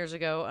many years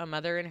ago a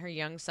mother and her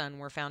young son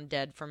were found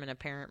dead from an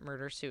apparent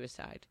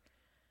murder-suicide.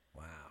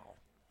 Wow.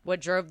 What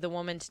drove the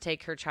woman to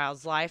take her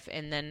child's life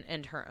and then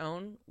end her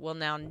own will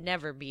now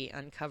never be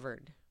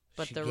uncovered.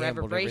 But She the gambled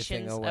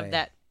everything reverberations away. of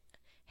that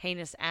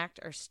heinous act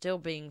are still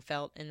being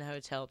felt in the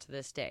hotel to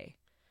this day.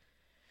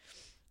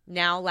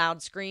 Now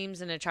loud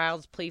screams and a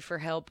child's plea for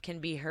help can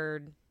be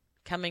heard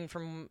coming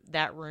from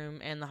that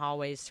room and the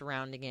hallways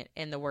surrounding it,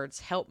 and the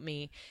words "help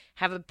me"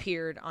 have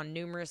appeared on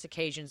numerous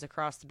occasions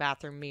across the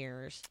bathroom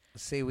mirrors.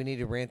 See, we need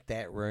to rent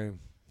that room,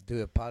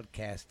 do a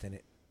podcast in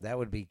it. That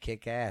would be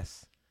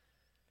kick-ass.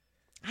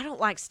 I don't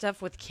like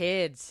stuff with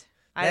kids.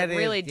 I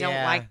really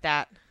don't like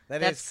that.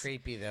 That's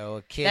creepy, though.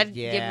 A kid, That'd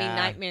give me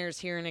nightmares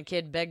hearing a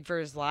kid beg for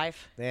his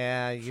life.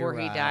 Yeah, before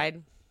he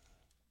died.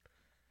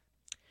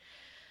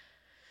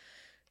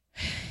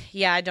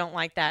 Yeah, I don't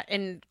like that.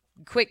 And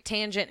quick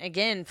tangent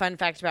again, fun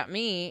fact about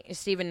me,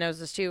 Steven knows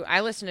this too.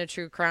 I listen to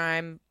true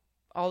crime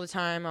all the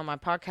time on my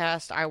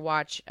podcast. I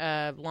watch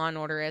Law and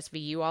Order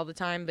SVU all the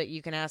time, but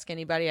you can ask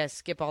anybody, I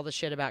skip all the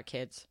shit about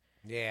kids.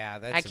 Yeah,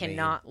 that's I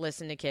cannot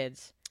listen to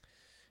kids.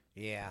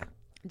 Yeah.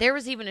 There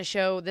was even a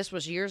show, this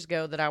was years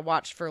ago, that I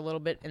watched for a little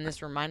bit, and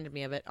this reminded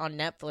me of it, on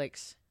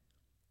Netflix.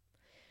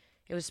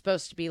 It was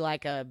supposed to be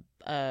like a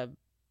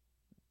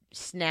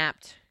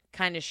snapped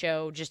kind of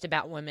show just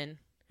about women.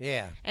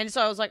 Yeah. And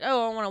so I was like,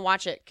 oh, I want to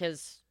watch it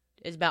because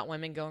it's about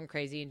women going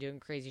crazy and doing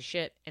crazy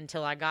shit,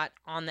 until I got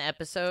on the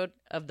episode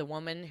of the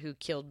woman who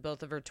killed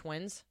both of her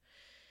twins.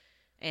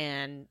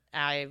 And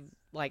I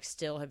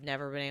still have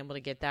never been able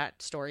to get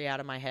that story out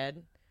of my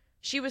head.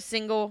 She was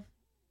single,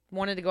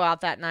 wanted to go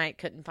out that night,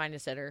 couldn't find a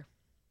sitter.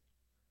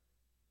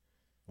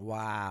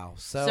 Wow.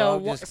 So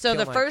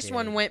the first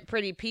one went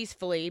pretty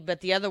peacefully, but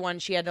the other one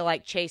she had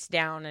to chase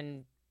down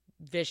and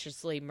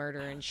viciously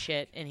murder and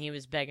shit, and he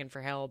was begging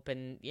for help,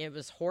 and it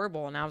was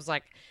horrible. And I was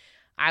like,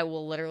 I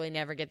will literally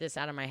never get this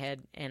out of my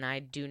head, and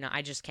I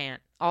just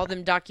can't. All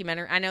them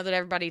documentary, I know that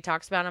everybody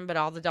talks about them, but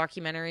all the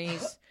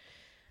documentaries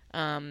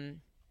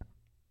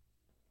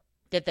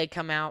that they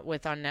come out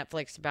with on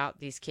Netflix about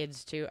these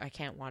kids too, I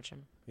can't watch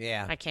them.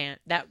 Yeah. I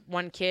can't. That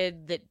one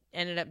kid that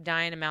ended up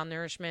dying of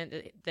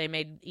malnourishment, they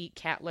made eat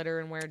cat litter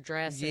and wear a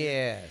dress.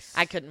 Yes.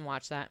 I couldn't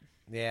watch that.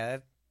 Yeah.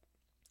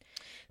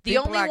 The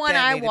only one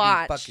I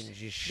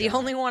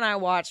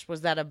watched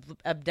was that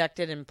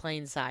Abducted in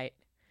Plain Sight,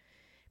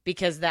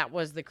 because that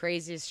was the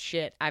craziest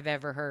shit I've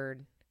ever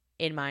heard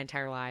in my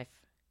entire life,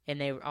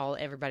 and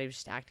everybody was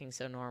just acting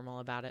so normal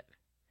about it.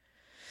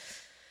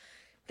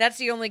 That's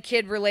the only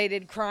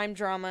kid-related crime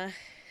drama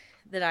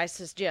that I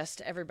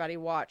suggest everybody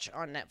watch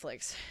on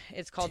Netflix.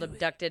 It's called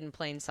Abducted in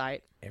Plain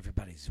Sight.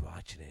 Everybody's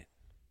watching it.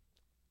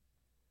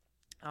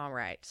 All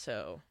right,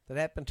 so that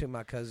happened to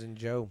my cousin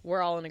Joe.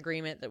 We're all in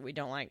agreement that we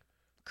don't like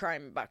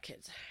crime about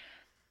kids.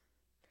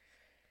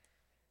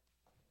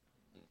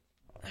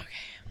 Okay.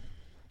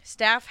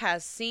 Staff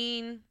has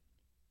seen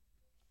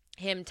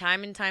him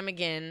time and time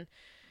again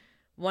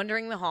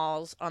wandering the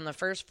halls on the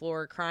first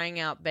floor, crying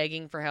out,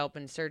 begging for help,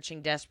 and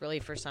searching desperately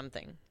for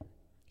something.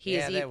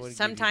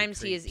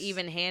 Sometimes he is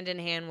even hand in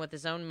hand with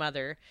his own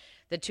mother,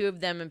 the two of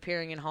them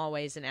appearing in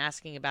hallways and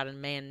asking about a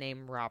man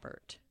named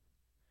Robert.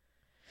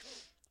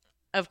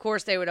 Of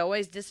course, they would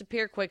always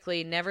disappear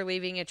quickly, never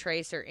leaving a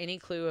trace or any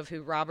clue of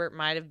who Robert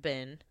might have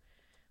been.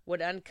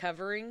 Would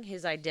uncovering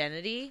his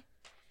identity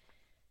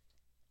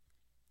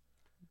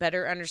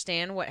better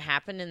understand what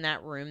happened in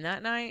that room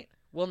that night?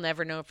 We'll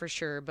never know for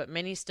sure, but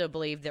many still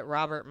believe that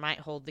Robert might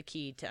hold the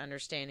key to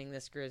understanding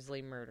this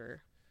grisly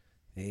murder.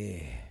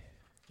 Yeah.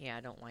 Yeah, I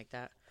don't like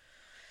that.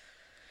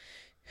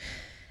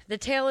 The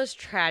tale is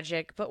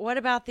tragic, but what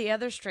about the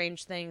other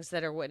strange things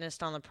that are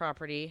witnessed on the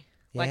property?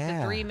 Like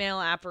the 3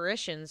 male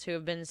apparitions who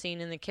have been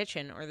seen in the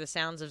kitchen, or the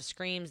sounds of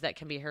screams that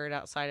can be heard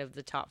outside of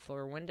the top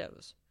floor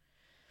windows.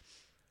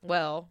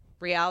 Well,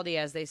 reality,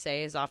 as they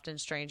say, is often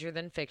stranger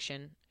than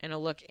fiction, and a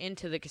look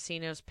into the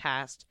casino's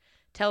past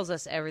tells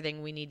us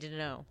everything we need to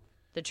know.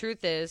 The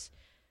truth is,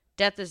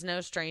 death is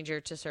no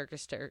stranger to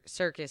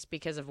circus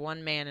because of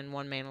one man and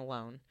one man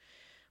alone.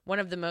 One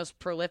of the most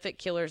prolific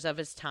killers of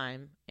his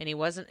time, and he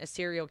wasn't a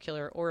serial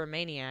killer or a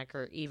maniac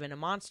or even a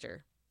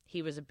monster.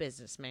 He was a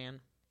businessman.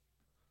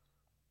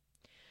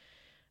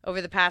 Over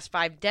the past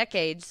 5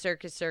 decades,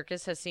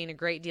 Circus has seen a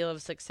great deal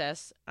of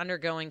success,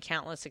 undergoing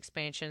countless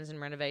expansions and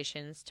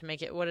renovations to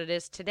make it what it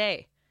is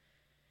today.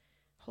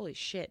 Holy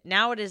shit.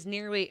 Now it is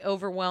nearly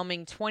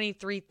overwhelming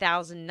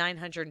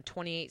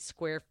 23,928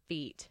 square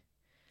feet.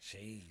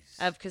 Jeez.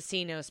 Of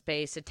casino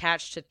space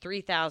attached to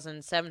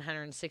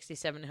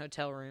 3,767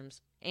 hotel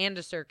rooms and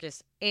a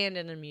circus and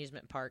an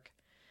amusement park.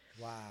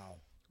 Wow.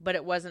 But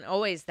it wasn't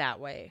always that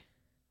way.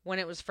 When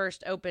it was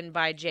first opened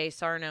by Jay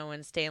Sarno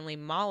and Stanley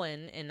Mullen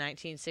in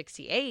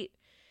 1968,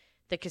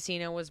 the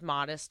casino was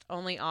modest,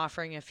 only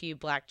offering a few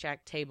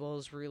blackjack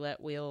tables,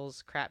 roulette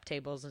wheels, crap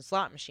tables, and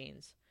slot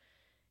machines.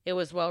 It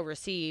was well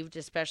received,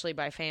 especially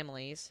by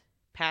families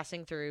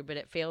passing through, but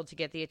it failed to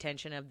get the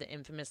attention of the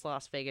infamous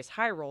Las Vegas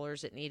high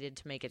rollers it needed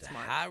to make its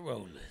mark. High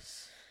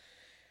rollers.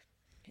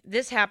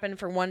 This happened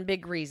for one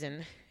big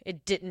reason.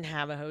 It didn't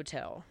have a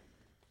hotel.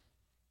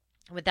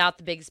 Without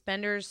the big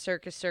spenders,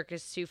 Circus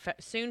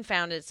soon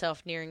found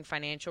itself nearing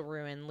financial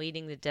ruin,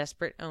 leading the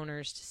desperate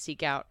owners to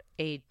seek out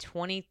a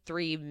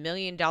 $23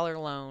 million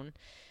loan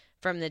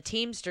from the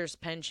Teamsters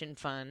Pension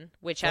Fund,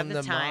 which From at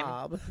the time,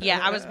 mob. yeah,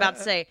 I was about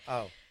to say,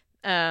 Oh,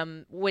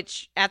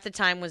 which at the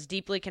time was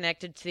deeply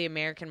connected to the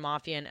American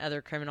Mafia and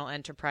other criminal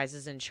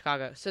enterprises in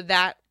Chicago. So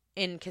that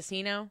in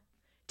casino,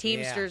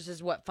 Teamsters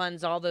is what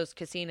funds all those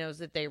casinos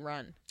that they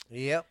run.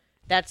 yep.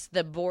 That's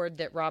the board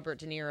that Robert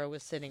De Niro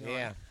was sitting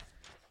Yeah. on.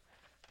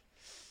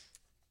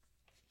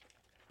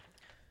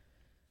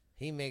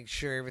 He makes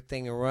sure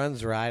everything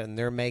runs right, and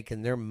they're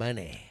making their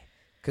money.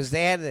 Because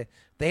they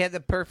had the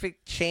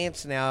perfect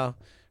chance now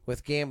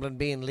with gambling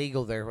being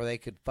legal there, where they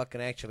could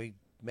fucking actually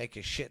make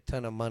a shit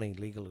ton of money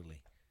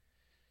legally.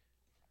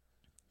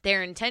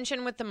 Their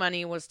intention with the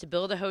money was to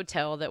build a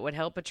hotel that would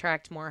help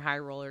attract more high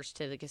rollers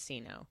to the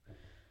casino,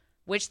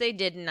 which they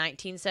did in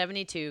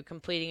 1972,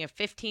 completing a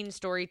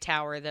 15-story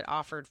tower that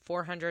offered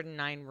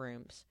 409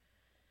 rooms.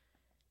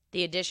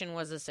 The addition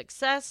was a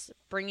success,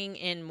 bringing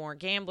in more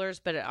gamblers,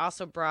 but it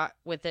also brought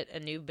with it a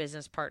new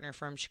business partner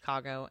from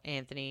Chicago,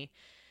 Anthony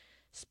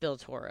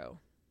Spiltoro.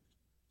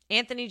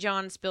 Anthony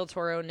John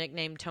Spiltoro,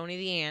 nicknamed Tony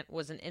the Ant,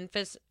 was an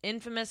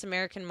infamous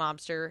American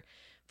mobster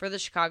for the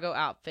Chicago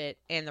outfit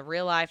and the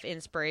real-life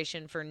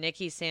inspiration for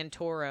Nicky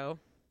Santoro,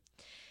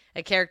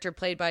 a character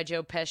played by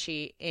Joe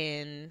Pesci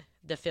in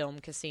the film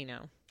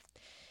Casino.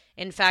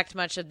 In fact,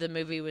 much of the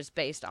movie was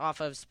based off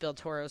of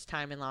Spiltoro's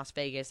time in Las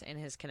Vegas and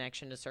his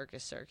connection to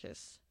Circus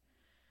Circus.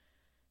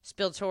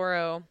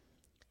 Spiltoro,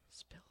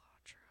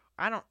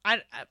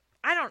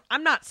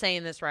 I'm not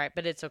saying this right,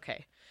 but it's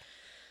okay.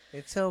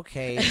 It's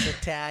okay. It's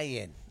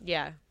Italian.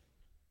 Yeah.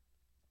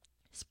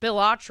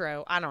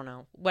 Spilotro, I don't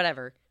know,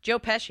 whatever. Joe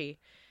Pesci,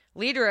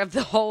 leader of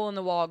the Hole in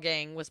the Wall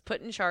gang, was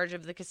put in charge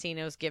of the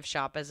casino's gift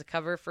shop as a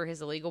cover for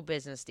his illegal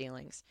business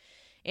dealings.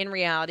 In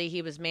reality,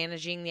 he was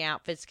managing the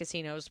outfit's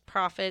casino's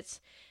profits,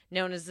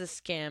 known as the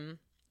Skim,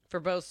 for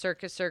both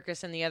Circus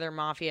Circus and the other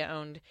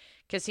mafia-owned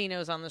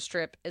casinos on the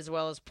Strip, as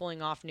well as pulling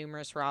off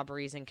numerous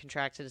robberies and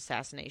contracted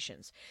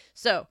assassinations.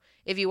 So,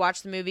 if you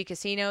watch the movie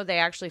Casino, they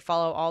actually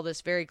follow all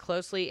this very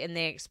closely, and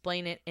they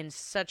explain it in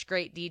such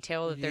great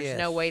detail that there's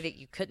no way that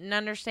you couldn't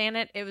understand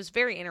it. It was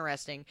very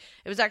interesting.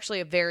 It was actually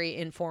a very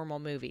informal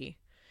movie.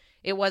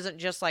 It wasn't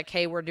just like,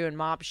 hey, we're doing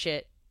mob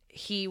shit.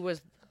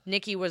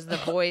 Nicky was the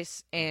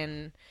voice,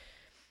 and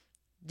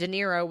De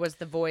Niro was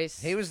the voice.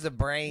 He was the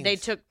brains. They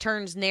took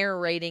turns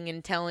narrating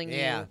and telling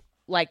you,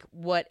 like,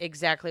 what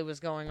exactly was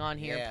going on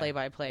here, play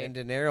by play. And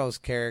De Niro's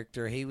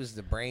character, he was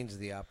the brains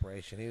of the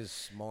operation. He was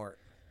smart.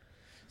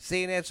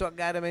 See, and that's what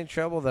got him in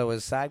trouble, though,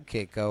 his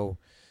sidekick, Joe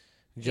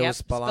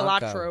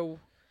Spilatro.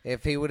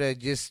 If he would have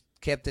just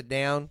kept it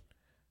down,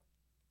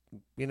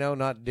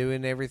 not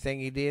doing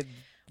everything he did,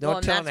 no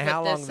telling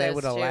how long they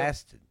would have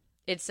lasted.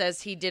 It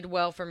says he did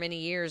well for many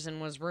years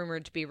and was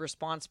rumored to be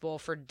responsible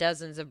for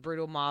dozens of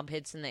brutal mob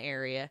hits in the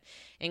area,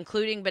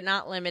 including but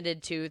not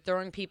limited to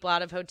throwing people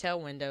out of hotel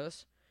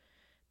windows.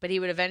 But he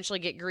would eventually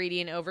get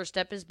greedy and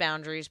overstep his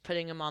boundaries,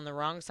 putting him on the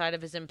wrong side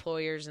of his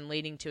employers and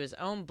leading to his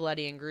own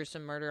bloody and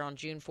gruesome murder on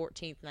June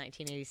 14th,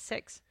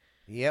 1986.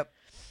 Yep.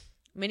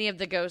 Many of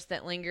the ghosts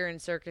that linger in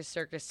Circus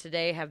Circus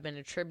today have been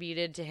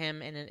attributed to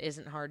him, and it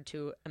isn't hard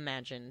to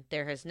imagine.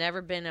 There has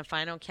never been a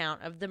final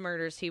count of the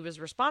murders he was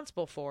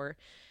responsible for,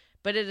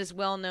 but it is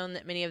well known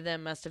that many of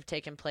them must have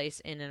taken place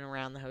in and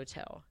around the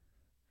hotel.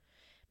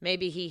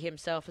 Maybe he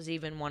himself is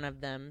even one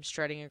of them,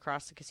 strutting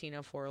across the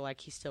casino floor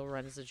like he still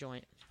runs the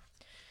joint.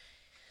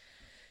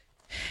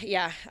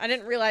 Yeah, I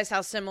didn't realize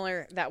how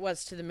similar that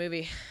was to the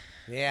movie.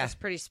 Yeah. That's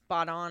pretty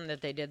spot on that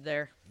they did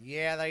there.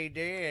 Yeah, they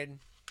did.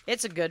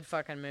 It's a good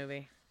fucking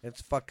movie.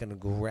 It's fucking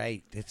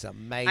great. It's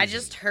amazing. I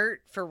just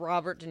hurt for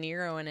Robert De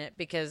Niro in it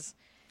because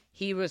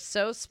he was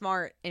so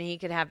smart and he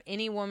could have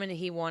any woman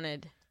he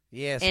wanted.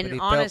 Yes, and but he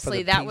honestly, fell for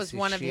the that piece was of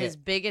one of shit. his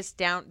biggest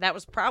that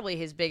was probably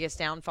his biggest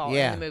downfall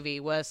in the movie,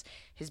 was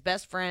his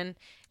best friend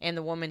and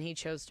the woman he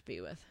chose to be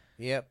with.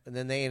 Yep, and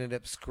then they ended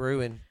up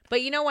screwing.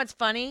 But you know what's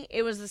funny?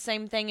 It was the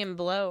same thing in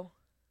Blow.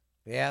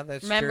 Yeah,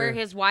 that's Remember, true.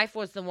 his wife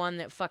was the one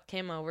that fucked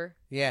him over.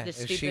 Yeah, The if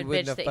stupid she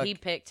wouldn't bitch have that he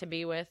picked to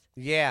be with.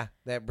 Yeah,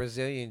 that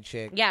Brazilian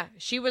chick. Yeah,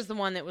 she was the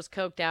one that was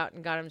coked out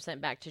and got him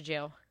sent back to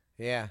jail.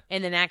 Yeah.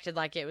 And then acted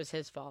like it was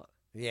his fault.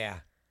 Yeah.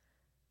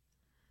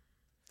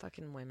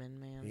 Fucking women,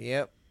 man.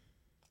 Yep.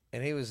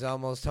 And he was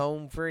almost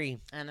home free.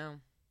 I know.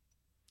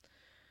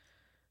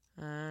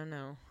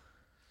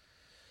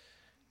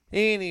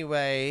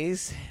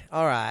 Anyways,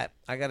 all right.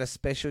 I got a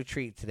special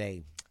treat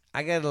today.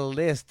 I got a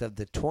list of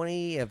the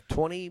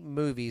 20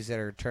 movies that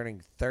are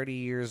turning 30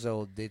 years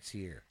old this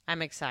year.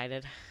 I'm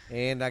excited.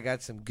 And I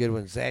got some good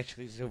ones.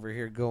 Ashley's over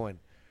here going,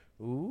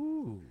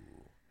 ooh.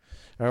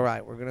 All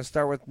right, we're going to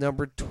start with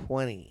number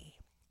 20.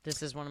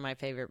 This is one of my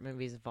favorite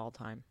movies of all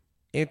time.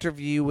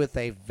 Interview with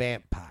a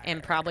Vampire.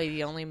 And probably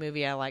the only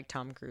movie I like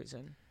Tom Cruise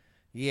in.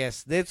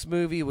 Yes, this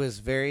movie was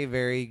very,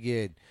 very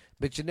good.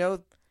 But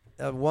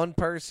one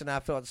person I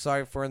felt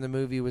sorry for in the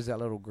movie was that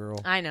little girl.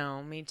 I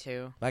know, me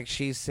too. Like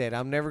she said,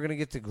 I'm never going to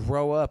get to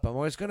grow up. I'm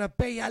always going to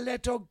be a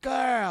little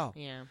girl.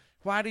 Yeah.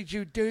 Why did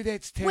you do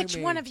this to me? Which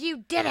one of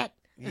you did it?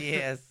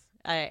 Yes.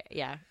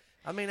 Yeah.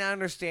 I mean, I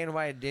understand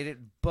why I did it,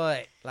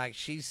 but like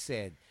she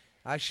said,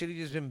 I should have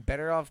just been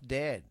better off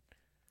dead.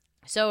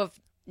 So if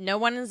no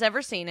one has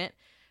ever seen it,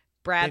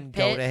 Then Brad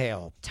go to Pitt,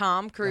 hell.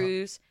 Tom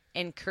Cruise,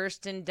 and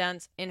Kirsten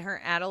Dunst in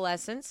her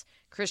adolescence.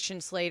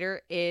 Christian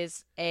Slater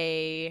is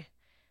a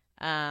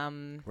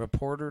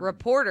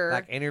reporter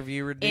like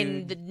interviewer dude.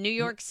 in the New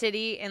York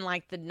City in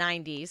like the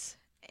 90s,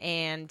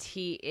 and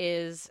he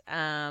is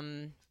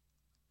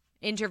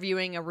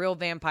interviewing a real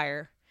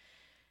vampire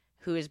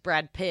who is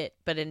Brad Pitt,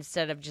 but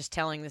instead of just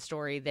telling the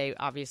story, they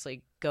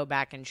obviously go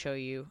back and show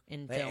you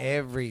in film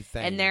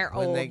everything. and they're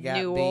When old they got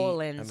New beat-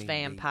 Orleans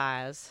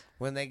vampires.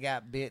 When they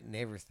got bit and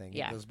everything,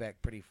 Yeah. it goes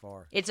back pretty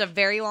far. It's a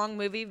very long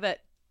movie, but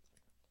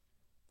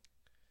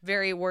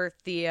very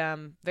worth the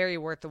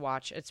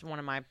watch. It's one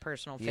of my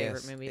personal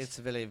favorite movies. It's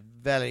very,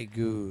 very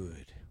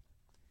good.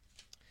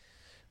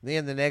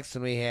 Then the next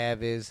one we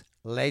have is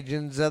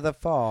Legends of the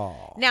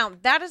Fall. Now,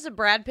 that is a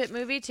Brad Pitt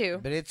movie, too.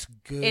 But it's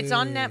good. It's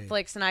on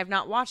Netflix, and I've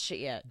not watched it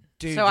yet.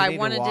 Dude, so you I need to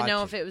wanted to watch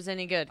know it. if it was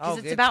any good. Because Oh, it's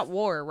it's- about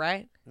war,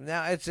 right?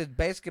 Now, it's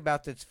basically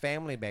about its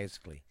family,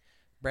 basically.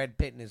 Brad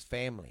Pitt and his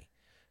family.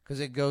 Because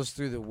it goes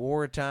through the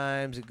war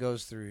times. It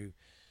goes through...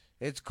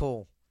 It's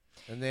cool.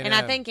 And then, And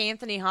I think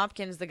Anthony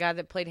Hopkins, the guy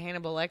that played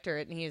Hannibal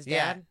Lecter, and he is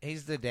dad. Yeah,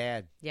 he's the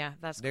dad. Yeah,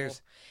 that's There's-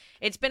 cool.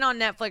 It's been on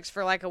Netflix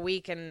for like a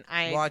week, and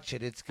I Watch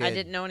it. It's good. I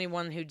didn't know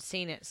anyone who'd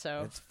seen it,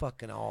 so It's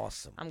fucking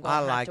awesome. I'm going I to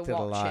have liked to it a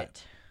watch lot.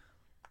 it.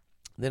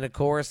 Then, of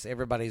course,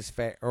 everybody's...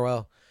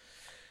 well,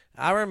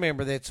 I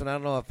remember this one. I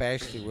don't know if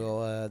Ashley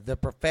will. The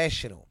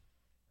Professional.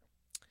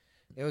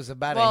 It was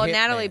about a Well, hitman.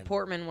 Natalie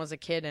Portman was a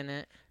kid in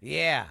it.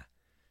 Yeah.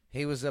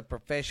 He was a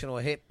professional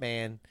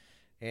hitman,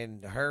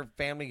 and her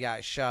family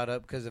got shot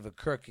up because of a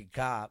crooked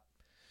cop.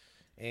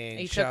 And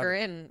He took her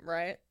in,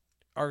 right?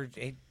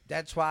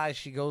 That's why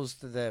she goes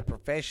to the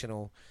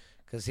professional,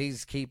 because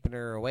he's keeping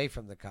her away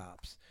from the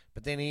cops.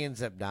 But then he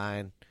ends up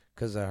dying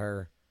because of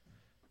her.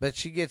 But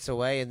she gets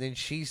away, and then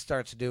she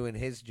starts doing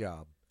his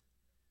job.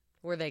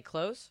 Were they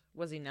close?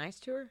 Was he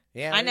nice to her?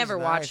 Yeah, I he was never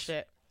nice. watched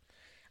it.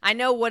 I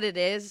know what it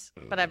is,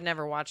 but I've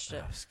never watched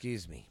it. Oh,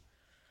 excuse me.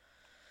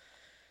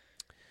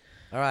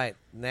 All right,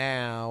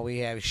 now we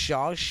have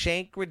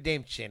Shawshank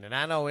Redemption, and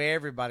I know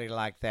everybody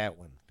liked that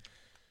one.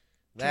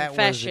 That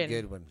Confession. was a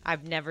good one.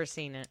 I've never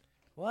seen it.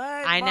 What?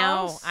 I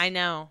boss?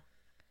 know.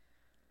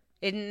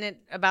 Isn't it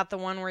about the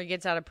one where he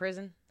gets out of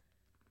prison?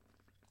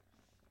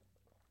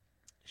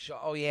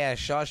 Oh yeah,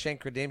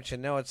 Shawshank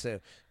Redemption. No, it's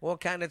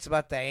it's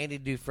about the Andy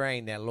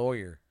Dufresne, that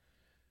lawyer,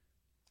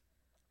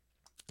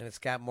 and it's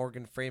got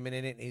Morgan Freeman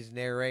in it. And he's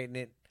narrating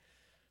it.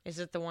 Is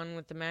it the one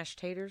with the mashed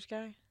taters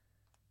guy?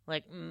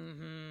 Like,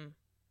 mm-hmm.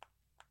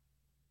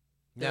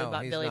 No,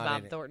 he's Billy not Bob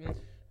in it. Thornton.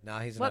 No,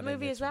 he's What not in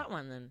movie this is that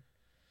one then?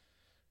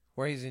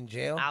 Where he's in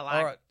jail? I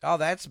like-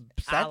 That's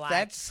like-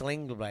 that's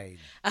Sling Blade.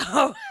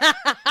 Oh,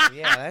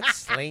 Yeah, that's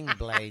Sling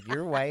Blade.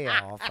 You're way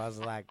off. I was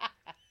like,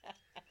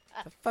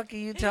 the fuck are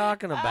you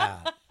talking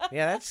about?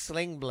 Yeah, that's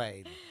Sling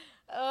Blade.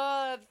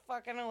 oh, that's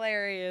fucking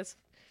hilarious.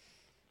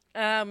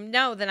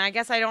 No, then I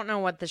guess I don't know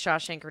what the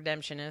Shawshank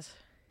Redemption is.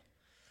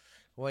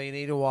 Well, you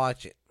need to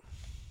watch it.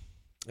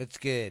 It's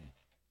good.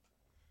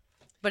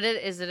 But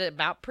is it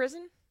about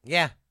prison?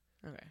 Yeah,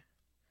 Okay.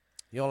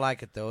 you'll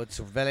like it, though. It's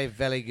very,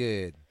 very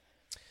good.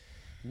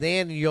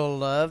 Then you'll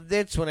love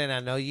this one, and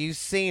I know you've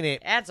seen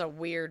it. That's a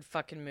weird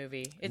fucking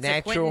movie. It's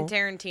Natural a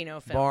Quentin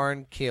Tarantino film.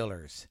 Born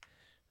Killers.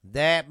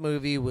 That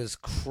movie was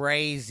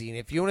crazy. And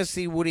if you want to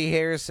see Woody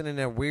Harrelson in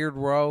a weird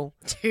role,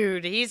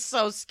 Dude, he's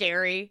so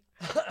scary.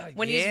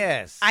 When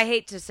yes. I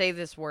hate to say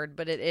this word,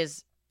 but it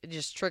is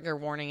just trigger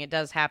warning. It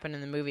does happen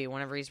in the movie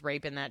whenever he's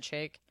raping that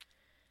chick.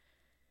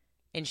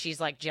 And she's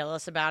like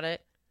jealous about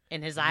it.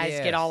 And his eyes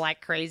Yes. get all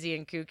like crazy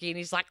and kooky. And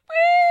he's like,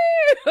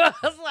 woo! I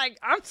was like,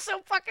 I'm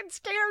so fucking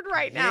scared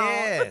right now.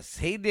 Yes,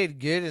 he did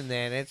good in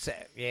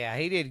that.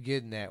 He did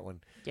good in that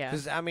one. Yeah.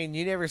 Because, I mean,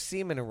 you never see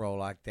him in a role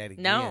like that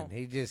again. No.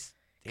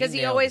 Because he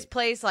nailed always it.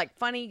 plays like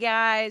funny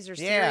guys or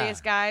Yeah. serious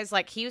guys.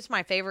 Like he was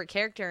my favorite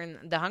character in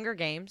The Hunger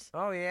Games.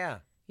 Oh, yeah.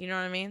 You know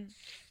what I mean?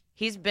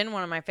 He's been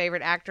one of my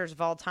favorite actors of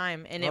all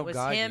time. And Oh, it was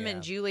God, him yeah.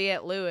 and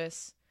Juliette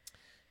Lewis.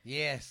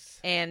 Yes.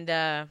 And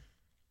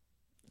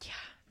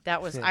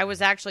that was I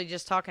was actually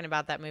just talking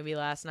about that movie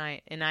last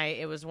night, and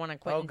it was one of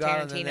Quentin Oh,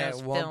 God, and then Tarantino's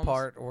that one films.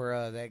 part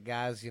where that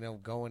guy's,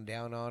 going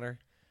down on her.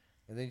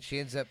 And then she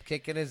ends up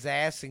kicking his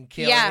ass and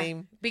killing Yeah,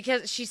 him.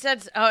 because she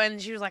said,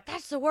 and she was like,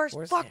 "That's the worst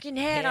fucking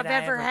head I've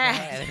ever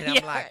had." And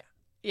I'm like,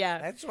 yeah,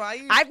 that's why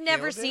you I've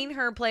never killed him? seen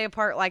her play a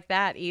part like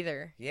that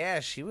either. Yeah,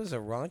 she was a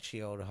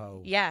raunchy old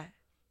hoe. Yeah,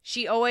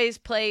 she always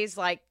plays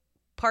like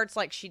parts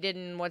like she did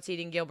in What's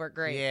Eating Gilbert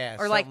Grape. Yeah,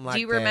 or like, something like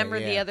do you that, remember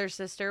the yeah. other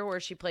sister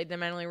where she played the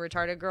mentally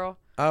retarded girl?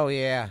 Oh,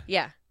 yeah.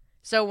 Yeah.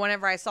 So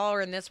whenever I saw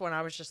her in this one,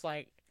 I was just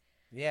like,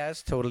 Yeah,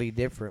 it's totally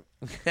different.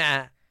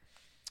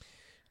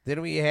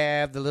 Then we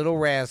have The Little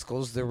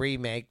Rascals, the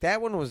remake.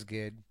 That one was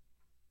good.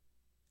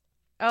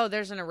 "Oh,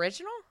 there's an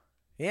original?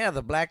 Yeah,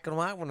 the black and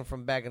white one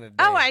from back in the day.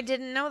 Oh, I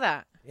didn't know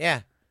that."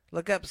 Yeah.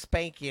 Look up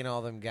Spanky and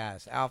all them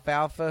guys.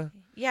 Alfalfa.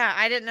 Yeah,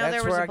 I didn't know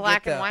there was where a I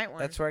black get and white one.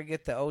 That's where I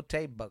get the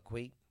Otay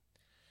buckwheat.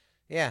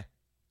 Yeah.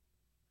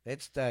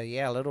 It's the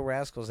Little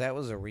Rascals. That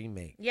was a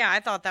remake. Yeah, I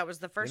thought that was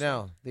the first one.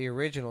 No, the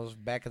originals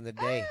back in the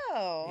day.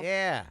 Oh,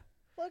 Yeah,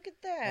 look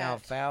at that.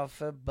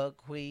 alfalfa,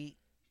 buckwheat.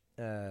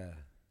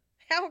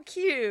 How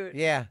cute.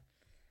 Yeah.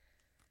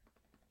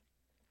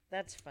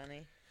 That's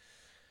funny.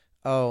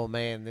 Oh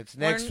man, this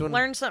next one.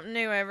 Learn something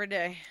new every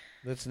day.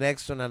 This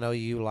next one, I know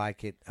you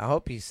like it. I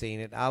hope you've seen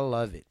it. I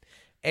love it.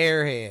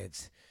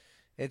 Airheads.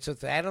 It's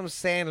with Adam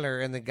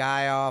Sandler and the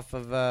guy off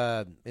of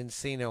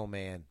Encino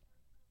Man.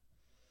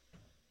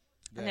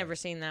 I've never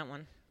seen that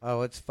one.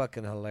 Oh, it's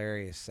fucking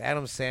hilarious.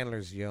 Adam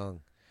Sandler's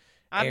young.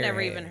 I've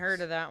never even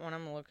heard of that one.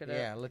 I'm going to look it up.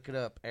 Yeah, look it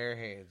up.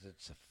 Airheads.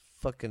 It's a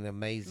fucking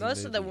amazing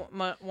Most movie. of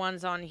the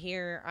ones on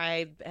here,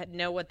 I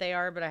know what they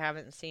are, but I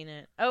haven't seen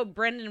it. Oh,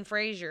 Brendan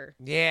Fraser.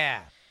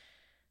 Yeah.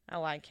 I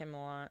like him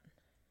a lot.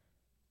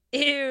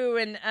 Ew,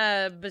 and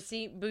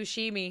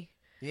Buscemi.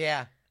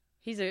 Yeah.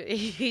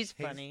 He's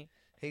funny.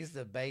 He's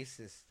the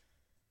bassist.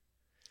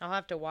 I'll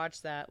have to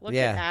watch that. Look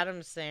Yeah. at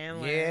Adam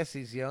Sandler. Yes,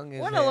 he's young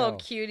as What hell. a little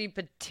cutie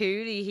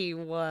patootie he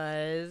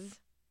was.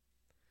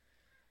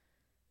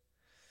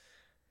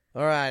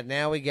 All right,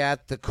 now we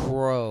got The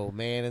Crow,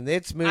 man. And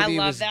this movie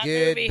love was that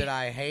good, movie. but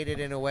I hate it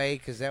in a way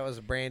because that was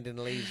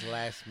Brandon Lee's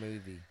last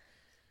movie.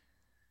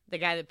 The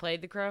guy that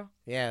played the Crow?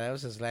 Yeah, that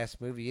was his last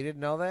movie. You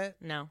didn't know that?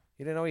 No.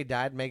 You didn't know he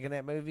died making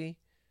that movie?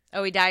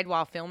 Oh, he died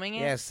while filming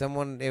it? Yeah,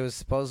 it was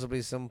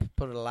supposedly someone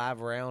put a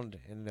live round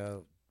in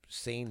the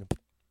scene.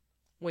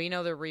 Well, you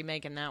know they're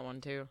remaking that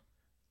one, too.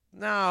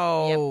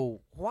 No.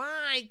 Yep.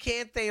 Why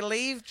can't they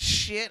leave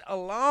shit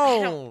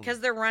alone? Because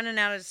they're running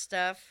out of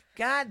stuff.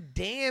 God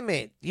damn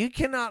it. You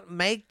cannot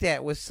make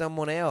that with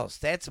someone else.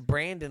 That's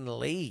Brandon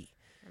Lee.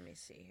 Let me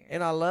see here.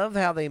 And I love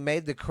how they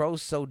made The Crow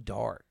so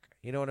dark.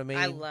 You know what I mean?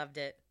 I loved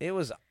it. It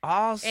was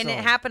awesome. And it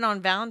happened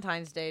on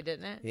Valentine's Day,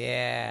 didn't it?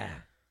 Yeah.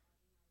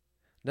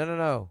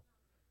 No.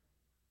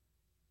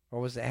 Or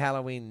was it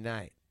Halloween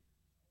night?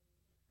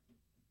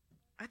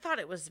 I thought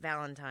it was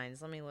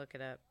Valentine's. Let me look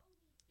it up.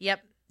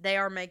 Yep, they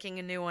are making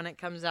a new one. It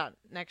comes out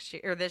next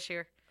year or this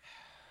year.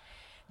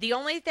 The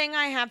only thing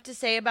I have to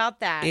say about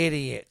that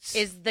Idiots.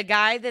 is the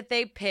guy that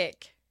they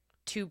pick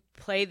to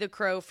play the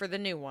Crow for the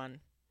new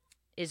one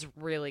is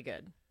really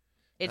good.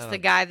 It's the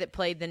guy that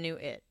played the new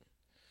It.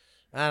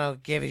 I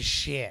don't give a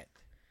shit.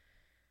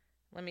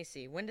 Let me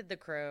see. When did The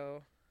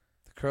Crow...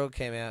 The Crow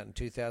came out in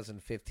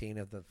 2015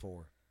 of the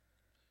 4.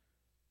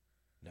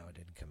 No, it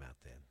didn't come out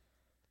then.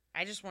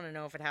 I just want to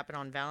know if it happened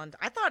on Valentine's.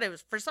 I thought it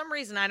was... For some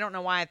reason, I don't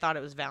know why I thought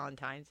it was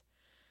Valentine's.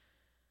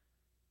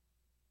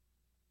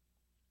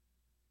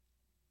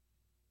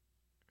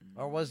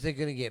 Or was they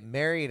going to get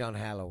married on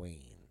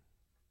Halloween?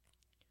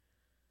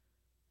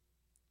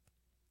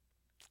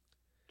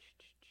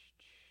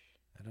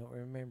 I don't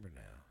remember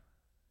now.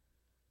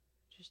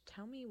 Just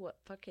tell me what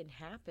fucking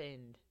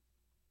happened.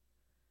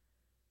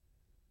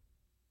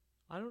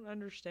 I don't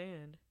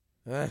understand.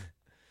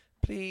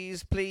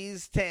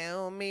 Please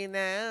tell me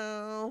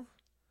now.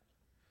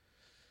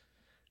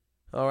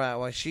 All right,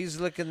 well, she's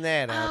looking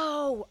that up.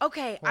 Oh,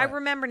 okay. What? I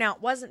remember now.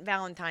 It wasn't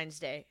Valentine's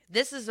Day.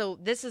 This is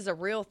a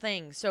real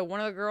thing. So one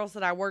of the girls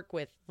that I work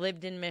with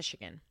lived in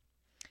Michigan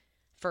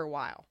for a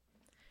while.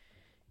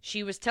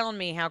 She was telling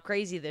me how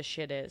crazy this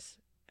shit is.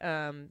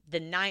 The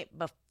night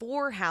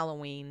before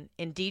Halloween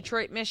in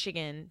Detroit,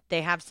 Michigan,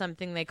 they have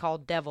something they call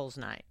Devil's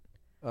Night.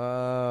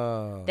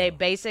 Oh. They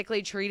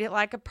basically treat it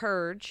like a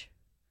purge.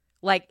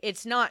 Like,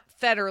 it's not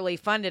federally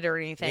funded or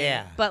anything.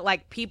 Yeah. But,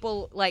 like,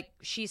 people, like,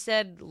 she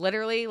said,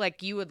 literally,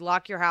 like, you would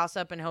lock your house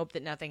up and hope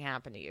that nothing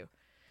happened to you.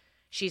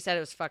 She said it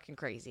was fucking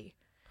crazy.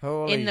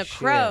 Holy In The shit.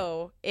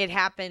 Crow, it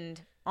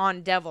happened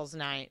on Devil's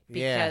Night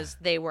because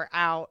Yeah. they were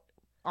out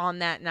on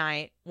that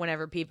night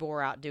whenever people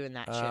were out doing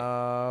that shit.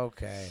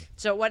 Okay.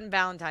 So it wasn't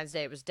Valentine's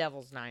Day, it was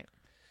Devil's Night.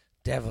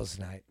 Devil's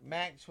Night.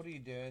 Max, what are you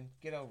doing?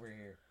 Get over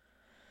here.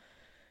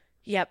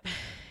 Yep.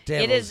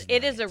 Devil's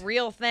It is a Night.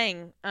 real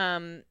thing.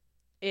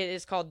 It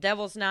is called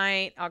Devil's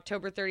Night,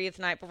 October 30th,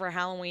 night before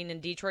Halloween in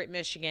Detroit,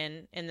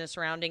 Michigan, and the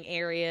surrounding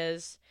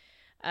areas,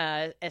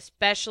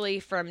 especially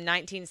from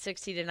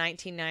 1960 to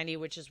 1990,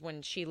 which is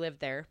when she lived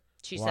there.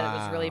 She said it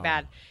was really Wow.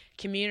 bad.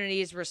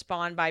 Communities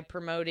respond by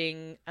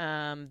promoting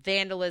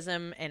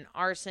vandalism and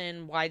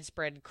arson,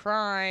 widespread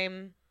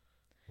crime.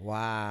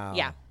 Wow.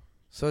 Yeah.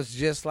 So it's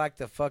just like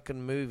the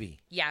fucking movie.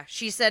 Yeah,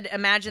 she said,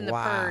 imagine the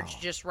Wow. purge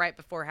just right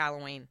before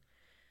Halloween.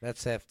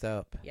 That's effed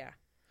up. Yeah.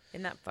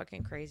 Isn't that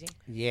fucking crazy?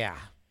 Yeah.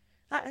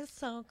 That is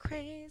so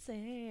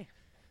crazy.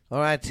 All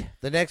right.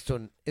 The next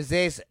one is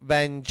Ace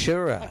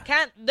Ventura, I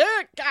can't do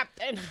it,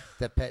 Captain.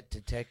 the pet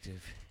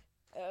detective.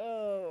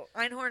 Oh,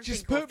 Einhorn.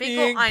 Just Finkel. put me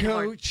Finkel, in,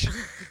 Einhorn. coach.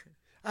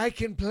 I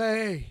can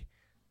play.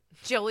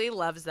 Joey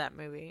loves that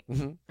movie.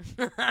 Mhm.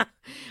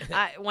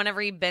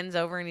 Whenever he bends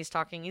over and he's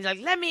talking, he's like,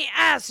 "Let me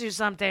ask you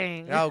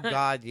something." Oh,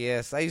 God,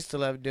 yes. I used to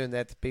love doing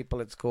that to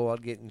people at school.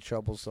 I'd get in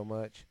trouble so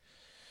much.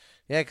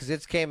 Yeah, because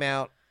it came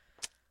out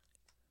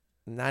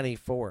in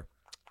 94.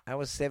 I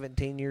was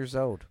 17 years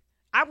old.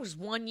 I was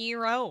 1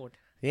 year old.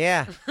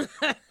 Yeah.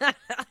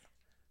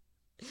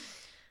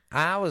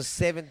 I was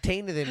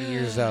 17 of them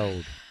years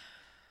old.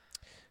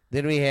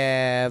 Then we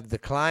have The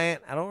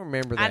Client. I don't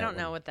remember that I don't one.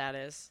 know what that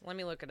is. Let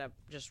me look it up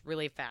just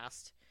really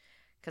fast.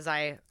 Because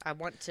I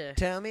want to.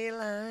 Tell me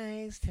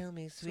lies, tell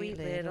me sweet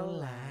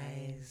little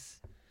lies.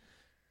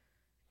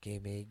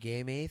 Give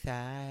me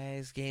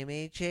thighs, give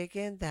me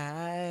chicken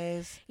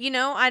thighs.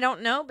 I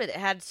don't know, but it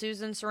had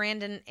Susan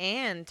Sarandon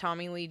and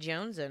Tommy Lee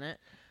Jones in it.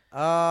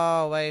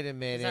 Oh, wait a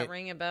minute. Does that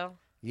ring a bell?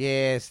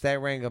 Yes,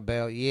 that rang a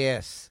bell.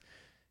 Yes.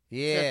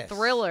 Yes. It's a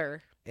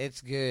thriller.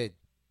 It's good.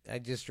 I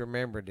just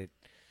remembered it.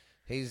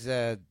 He's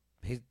there's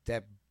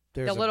The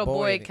a little boy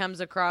boy in it. comes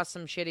across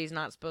some shit he's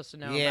not supposed to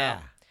know Yeah.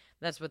 about.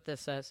 That's what this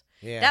says.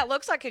 Yeah. That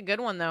looks like a good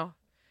one, though.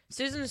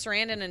 Susan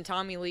Sarandon and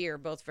Tommy Lee are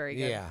both very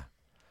good. Yeah.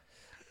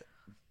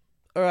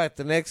 All right,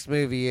 the next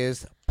movie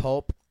is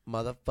Pulp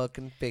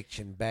Motherfucking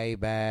Fiction,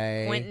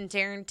 baby. Quentin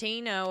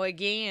Tarantino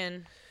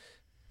again.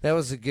 That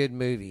was a good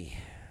movie.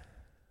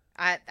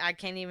 I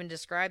can't even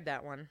describe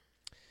that one.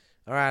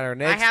 All right, our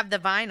next. I have the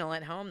vinyl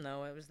at home,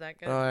 though. It was that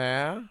good. Oh,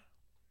 yeah?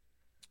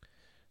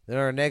 Then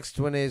our next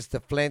one is The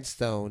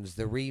Flintstones,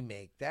 the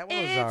remake. That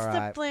one was all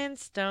right. It's the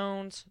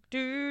Flintstones.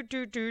 Do,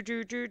 do, do,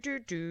 do, do, do,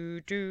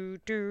 do, do,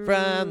 do.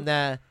 From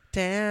the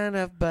town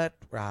of Butt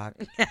Rock.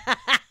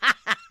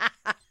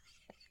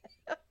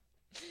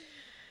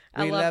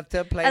 We love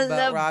to play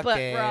Butt Rock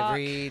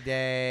every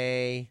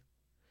day.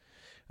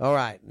 All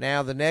right,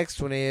 now the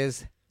next one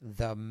is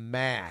The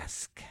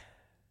Mask.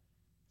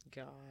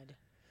 God.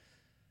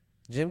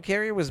 Jim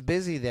Carrey was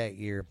busy that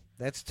year.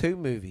 That's 2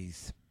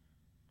 movies.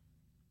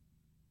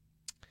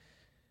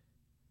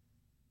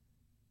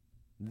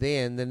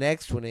 Then the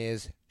next one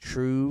is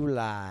True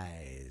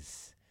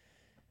Lies.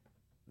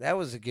 That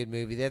was a good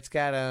movie. That's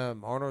got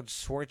Arnold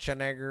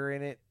Schwarzenegger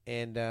in it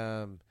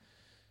and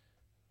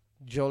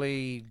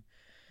Jolie.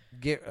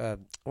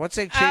 What's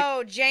that chick?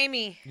 Oh,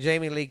 Jamie.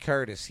 Jamie Lee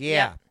Curtis.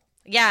 Yeah.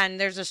 Yeah, and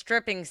there's a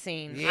stripping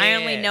scene. I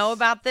only know Yes.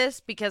 about this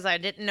because I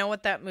didn't know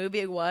what that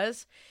movie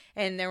was,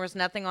 and there was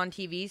nothing on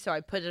TV, so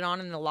I put it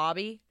on in the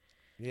lobby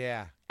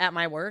Yeah. at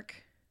my work.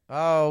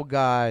 Oh,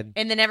 God.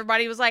 And then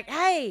everybody was like,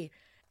 hey,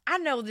 I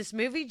know this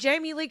movie.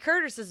 Jamie Lee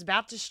Curtis is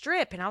about to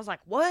strip. And I was like,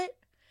 what?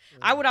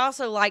 I would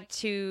also like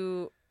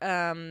to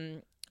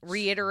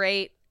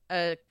reiterate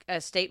a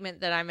statement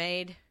that I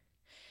made.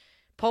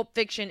 Pulp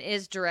Fiction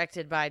is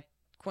directed by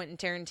Quentin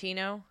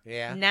Tarantino.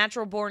 Yeah.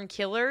 Natural Born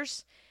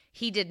Killers,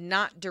 he did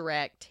not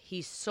direct.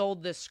 He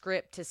sold the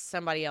script to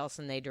somebody else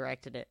and they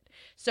directed it.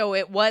 So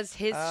it was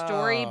his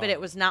story, but it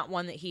was not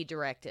one that he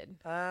directed.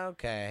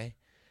 Okay.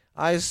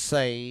 I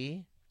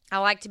see. I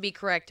like to be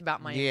correct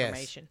about my Yes.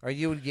 information. Or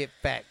you would get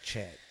fact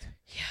checked.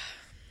 Yeah.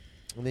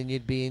 And then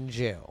you'd be in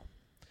jail.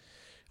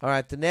 All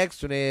right, the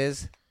next one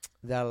is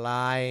The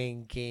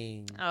Lion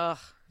King. Ugh,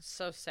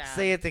 so sad.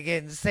 Say it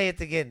again. Say it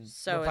again.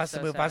 So Mufasa, it's so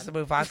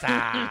Mufasa,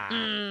 sad.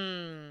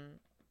 Mufasa.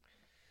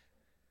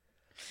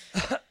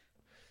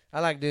 I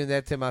like doing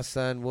that to my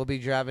son. We'll be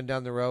driving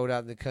down the road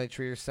out in the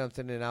country or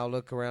something, and I'll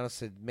look around and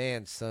say,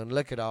 man, son,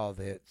 look at all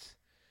this.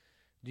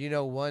 Do you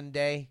know one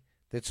day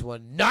this will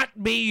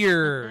not be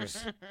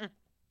yours?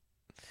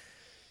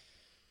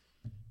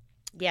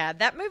 Yeah,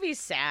 that movie's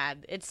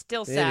sad. It's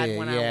still sad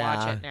when I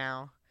watch it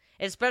now.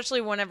 Especially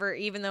whenever,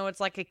 even though it's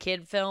like a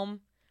kid film,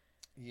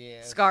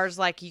 Yeah. Scar's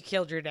like, you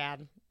killed your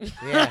dad.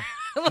 Yeah.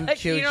 Like,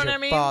 you killed you know what your I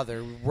mean?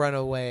 father. Run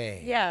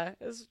away. Yeah,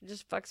 it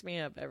just fucks me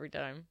up every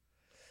time.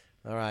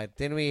 All right.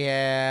 Then we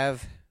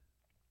have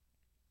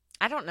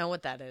I don't know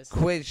what that is.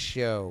 Quiz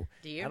Show.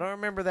 Do you? I don't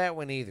remember that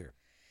one either.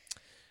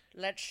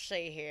 Let's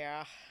see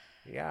here.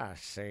 Yeah,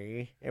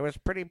 see? It was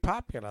pretty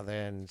popular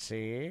then,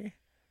 see?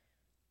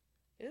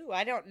 Ooh,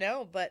 I don't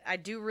know, but I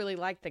do really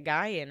like the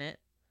guy in it.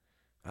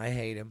 I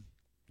hate him.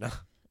 No.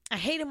 I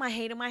hate him. I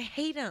hate him. I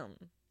hate him.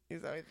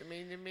 He's always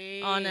mean to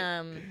me. On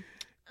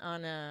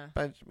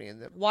Punch me in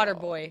the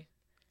Waterboy.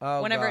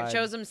 Oh, Whenever God. it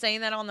shows him saying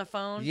that on the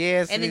phone.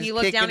 Yes, And then he's you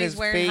look kicking down, he's his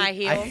wearing feet. high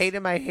heels. I hate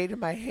him, I hate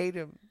him, I hate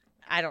him.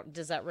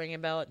 Does that ring a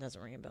bell? It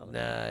doesn't ring a bell to me.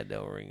 Nah, it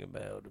don't ring a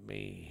bell to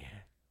me.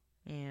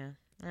 Yeah,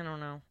 I don't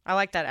know. I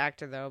like that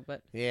actor though,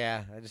 but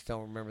Yeah, I just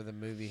don't remember the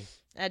movie.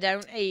 I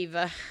don't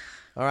either.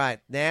 All right,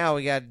 now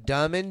we got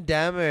Dumb and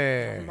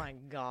Dumber. Oh my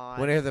god.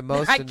 Want to hear the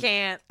most? I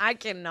can't. I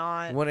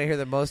cannot. Want to hear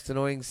the most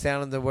annoying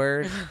sound of the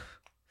word?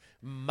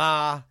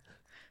 Ma,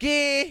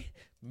 gi,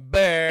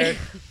 bird,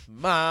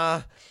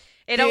 ma.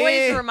 It gi.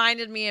 always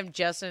reminded me of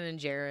Justin and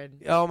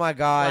Jared. Oh my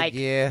God! Like-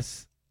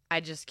 yes,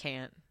 I just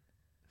can't.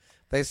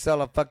 they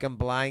sell a fucking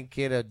blind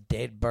kid a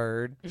dead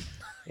bird,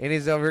 and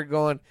he's over here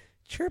going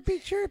chirpy,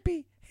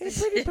 chirpy. Hey,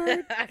 pretty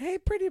bird. Hey,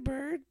 pretty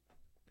bird.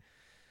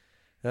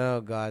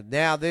 Oh God!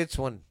 Now this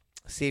one.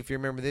 See if you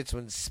remember this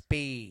one.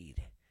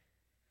 Speed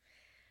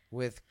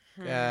with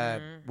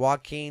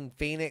Joaquin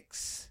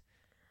Phoenix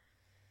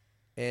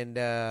and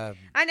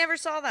I never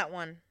saw that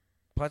one.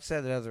 what's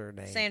that other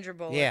name? Sandra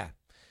Bullock. Yeah,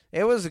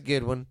 it was a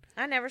good one.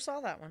 I never saw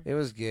that one. It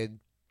was good.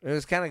 It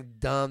was kind of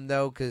dumb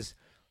though because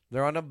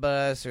they're on a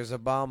bus. There's a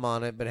bomb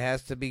on it, but it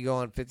has to be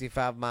going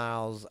 55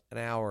 miles an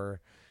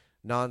hour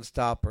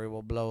nonstop, or it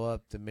will blow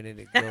up the minute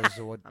it goes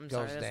I'm goes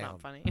sorry, that's down.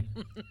 not funny.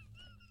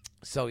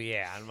 So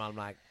yeah, I'm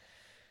like,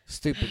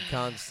 stupid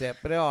concept,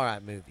 but all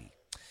right movie.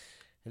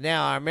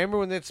 Now, I remember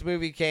when this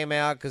movie came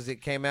out because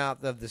it came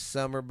out of the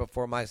summer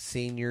before my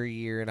senior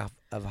year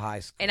of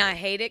high school. And I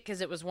hate it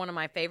because it was one of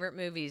my favorite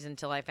movies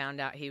until I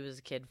found out he was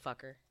a kid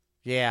fucker.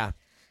 Yeah.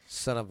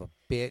 Son of a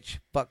bitch.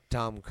 Fuck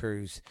Tom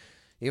Cruise.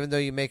 Even though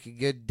you make a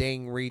good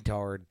dang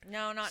retard.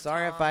 No, not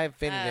Sorry Tom. if I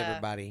offended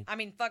everybody. I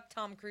mean, fuck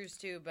Tom Cruise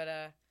too, but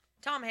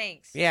Tom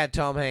Hanks. Yeah,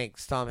 Tom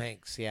Hanks. Tom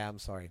Hanks. Yeah, I'm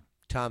sorry.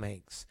 Tom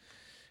Hanks.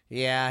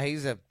 Yeah,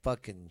 he's a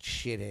fucking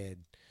shithead.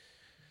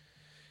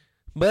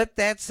 But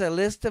that's a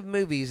list of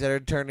movies that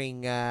are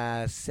turning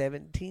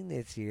 17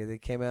 this year.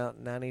 That came out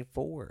in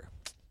 94.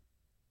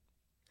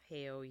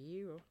 Hell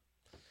you.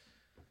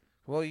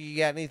 Well, you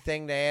got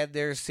anything to add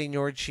there,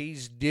 Senor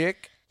Cheese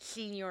Dick?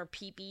 Senior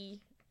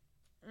Pee-Pee.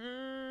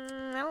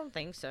 I don't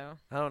think so.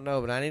 I don't know,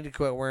 but I need to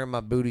quit wearing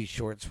my booty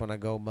shorts when I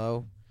go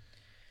mow.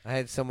 I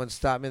had someone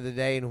stop me the other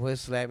day and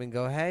whistle at me and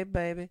go, "Hey,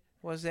 baby,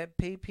 what's that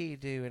pee-pee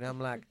do?" And I'm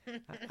like,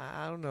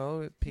 I don't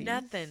know. It pees.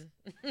 Nothing.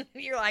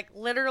 You're like,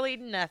 literally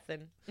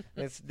nothing.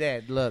 It's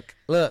dead. Look.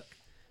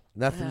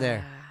 Nothing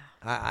there.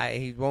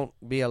 He won't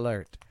be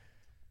alert.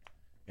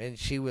 And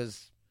she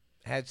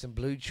had some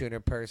Blue Chew in her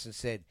purse and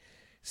said,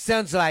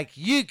 "Sounds like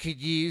you could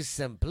use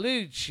some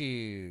Blue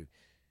Chew."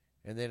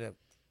 And then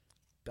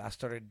I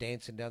started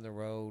dancing down the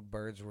road.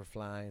 Birds were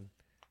flying.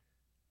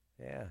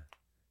 Yeah.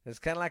 It's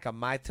kind of like a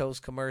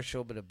Mitos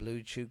commercial, but a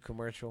Blue Chew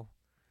commercial.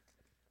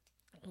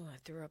 Oh, I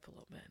threw up a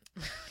little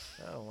bit.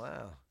 Oh,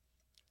 wow.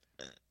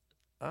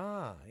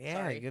 Oh, yeah.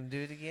 Sorry. You're going to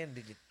do it again?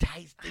 Did you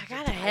taste it? I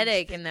got a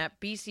headache and that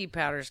BC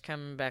powder's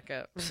coming back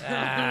up. So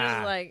I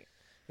was like,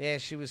 yeah,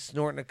 she was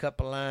snorting a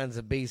couple lines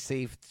of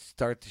BC to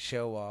start the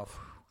show off.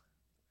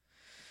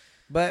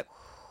 But,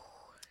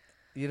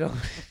 you know.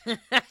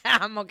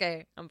 I'm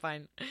okay. I'm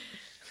fine.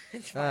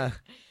 It's fine.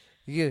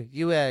 You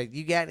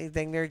got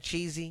anything there,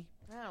 Cheesy?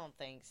 I don't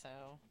think so.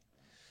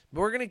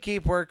 But we're going to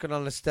keep working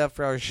on the stuff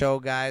for our show,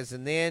 guys.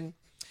 And then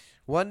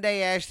one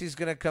day Ashley's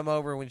going to come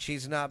over when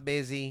she's not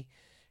busy,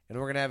 and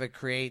we're going to have a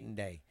creating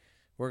day.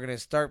 We're going to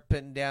start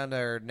putting down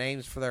our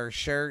names for our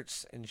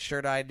shirts and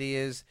shirt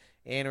ideas,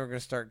 and we're going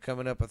to start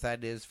coming up with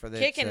ideas for the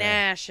Kickin'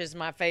 Ash is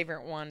my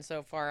favorite one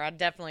so far. I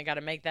definitely got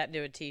to make that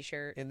into a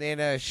T-shirt. And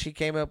then she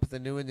came up with a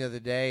new one the other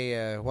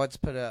day. What's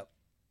put up?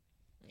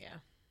 Yeah.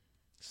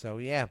 So,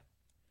 yeah.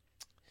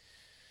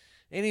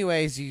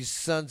 Anyways, you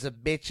sons of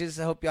bitches,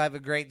 I hope y'all have a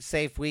great,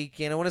 safe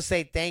weekend. I want to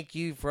say thank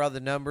you for all the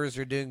numbers.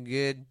 Are doing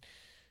good.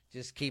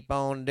 Just keep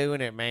on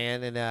doing it,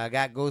 man. And I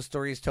got Ghost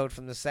Stories Told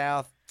from the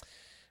South.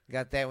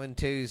 Got that one,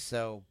 too.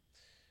 So,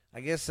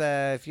 I guess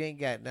if you ain't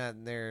got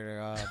nothing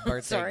there,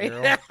 birthday Sorry.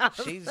 girl.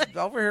 She's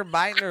over here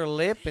biting her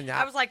lip. And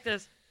I was like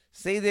this.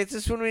 See, this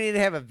is when we need to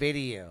have a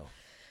video.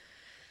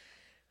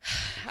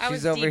 I She's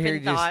was over deep here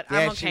in thought. just,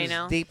 yeah, I'm she okay was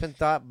now. deep in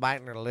thought,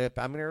 biting her lip.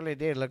 I mean, it really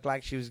did look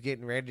like she was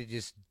getting ready to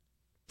just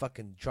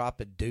fucking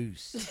drop a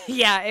deuce.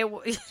 Yeah,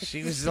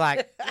 She was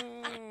like,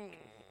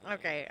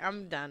 okay,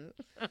 I'm done.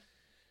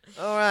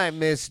 all right,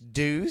 Miss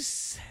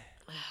Deuce.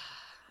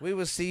 We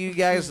will see you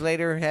guys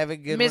later. Have a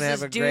good one.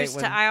 Have a Mrs. great Deuce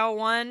one. to aisle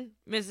 1.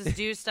 Mrs.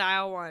 Deuce to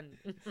aisle 1.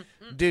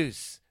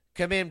 Deuce,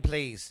 come in,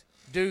 please.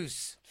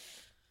 Deuce.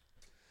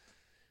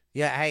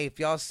 Yeah, hey, if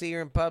y'all see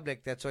her in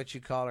public, that's what you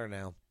call her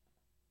now.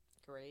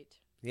 Great.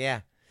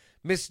 Yeah.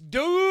 Miss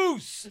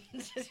Deuce.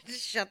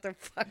 Shut the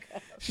fuck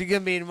up. She's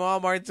going to be in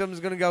Walmart. Someone's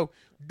going to go,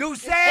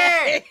 Deuce!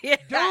 Yeah, Deuce!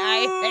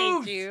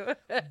 I hate you.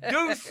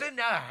 Deuce in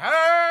the house!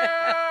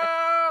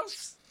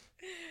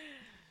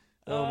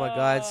 Oh, my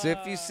God. So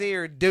if you see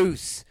her,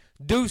 Deuce.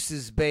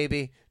 Deuces,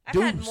 baby. I've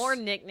Deuce. had more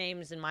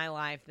nicknames in my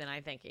life than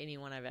I think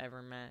anyone I've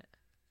ever met.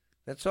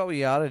 That's what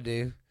we ought to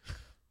do.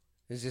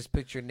 Is just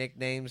put your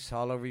nicknames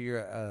all over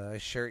your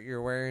shirt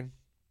you're wearing.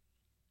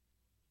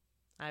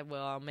 I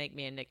will. I'll make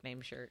me a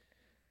nickname shirt.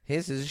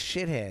 His is a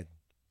shithead.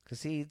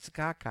 Because he eats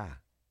caca.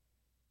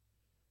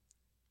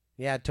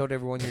 Yeah, I told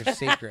everyone your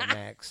secret,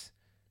 Max.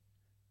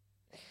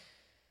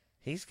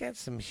 He's got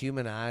some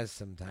human eyes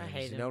sometimes. I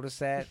hate you him. notice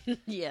that?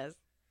 Yes.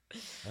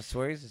 I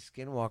swear he's a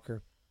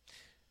skinwalker.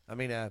 I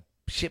mean, a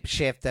ship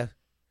shifter.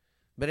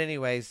 But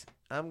anyways,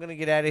 I'm going to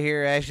get out of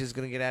here. Ash is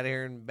going to get out of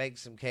here and bake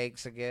some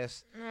cakes, I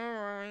guess. All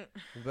right.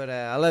 But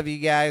I love you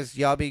guys.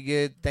 Y'all be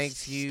good.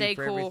 Thanks you Stay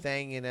for cool.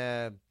 everything.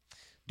 And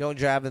don't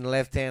drive in the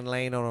left-hand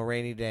lane on a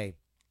rainy day.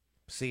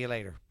 See you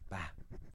later.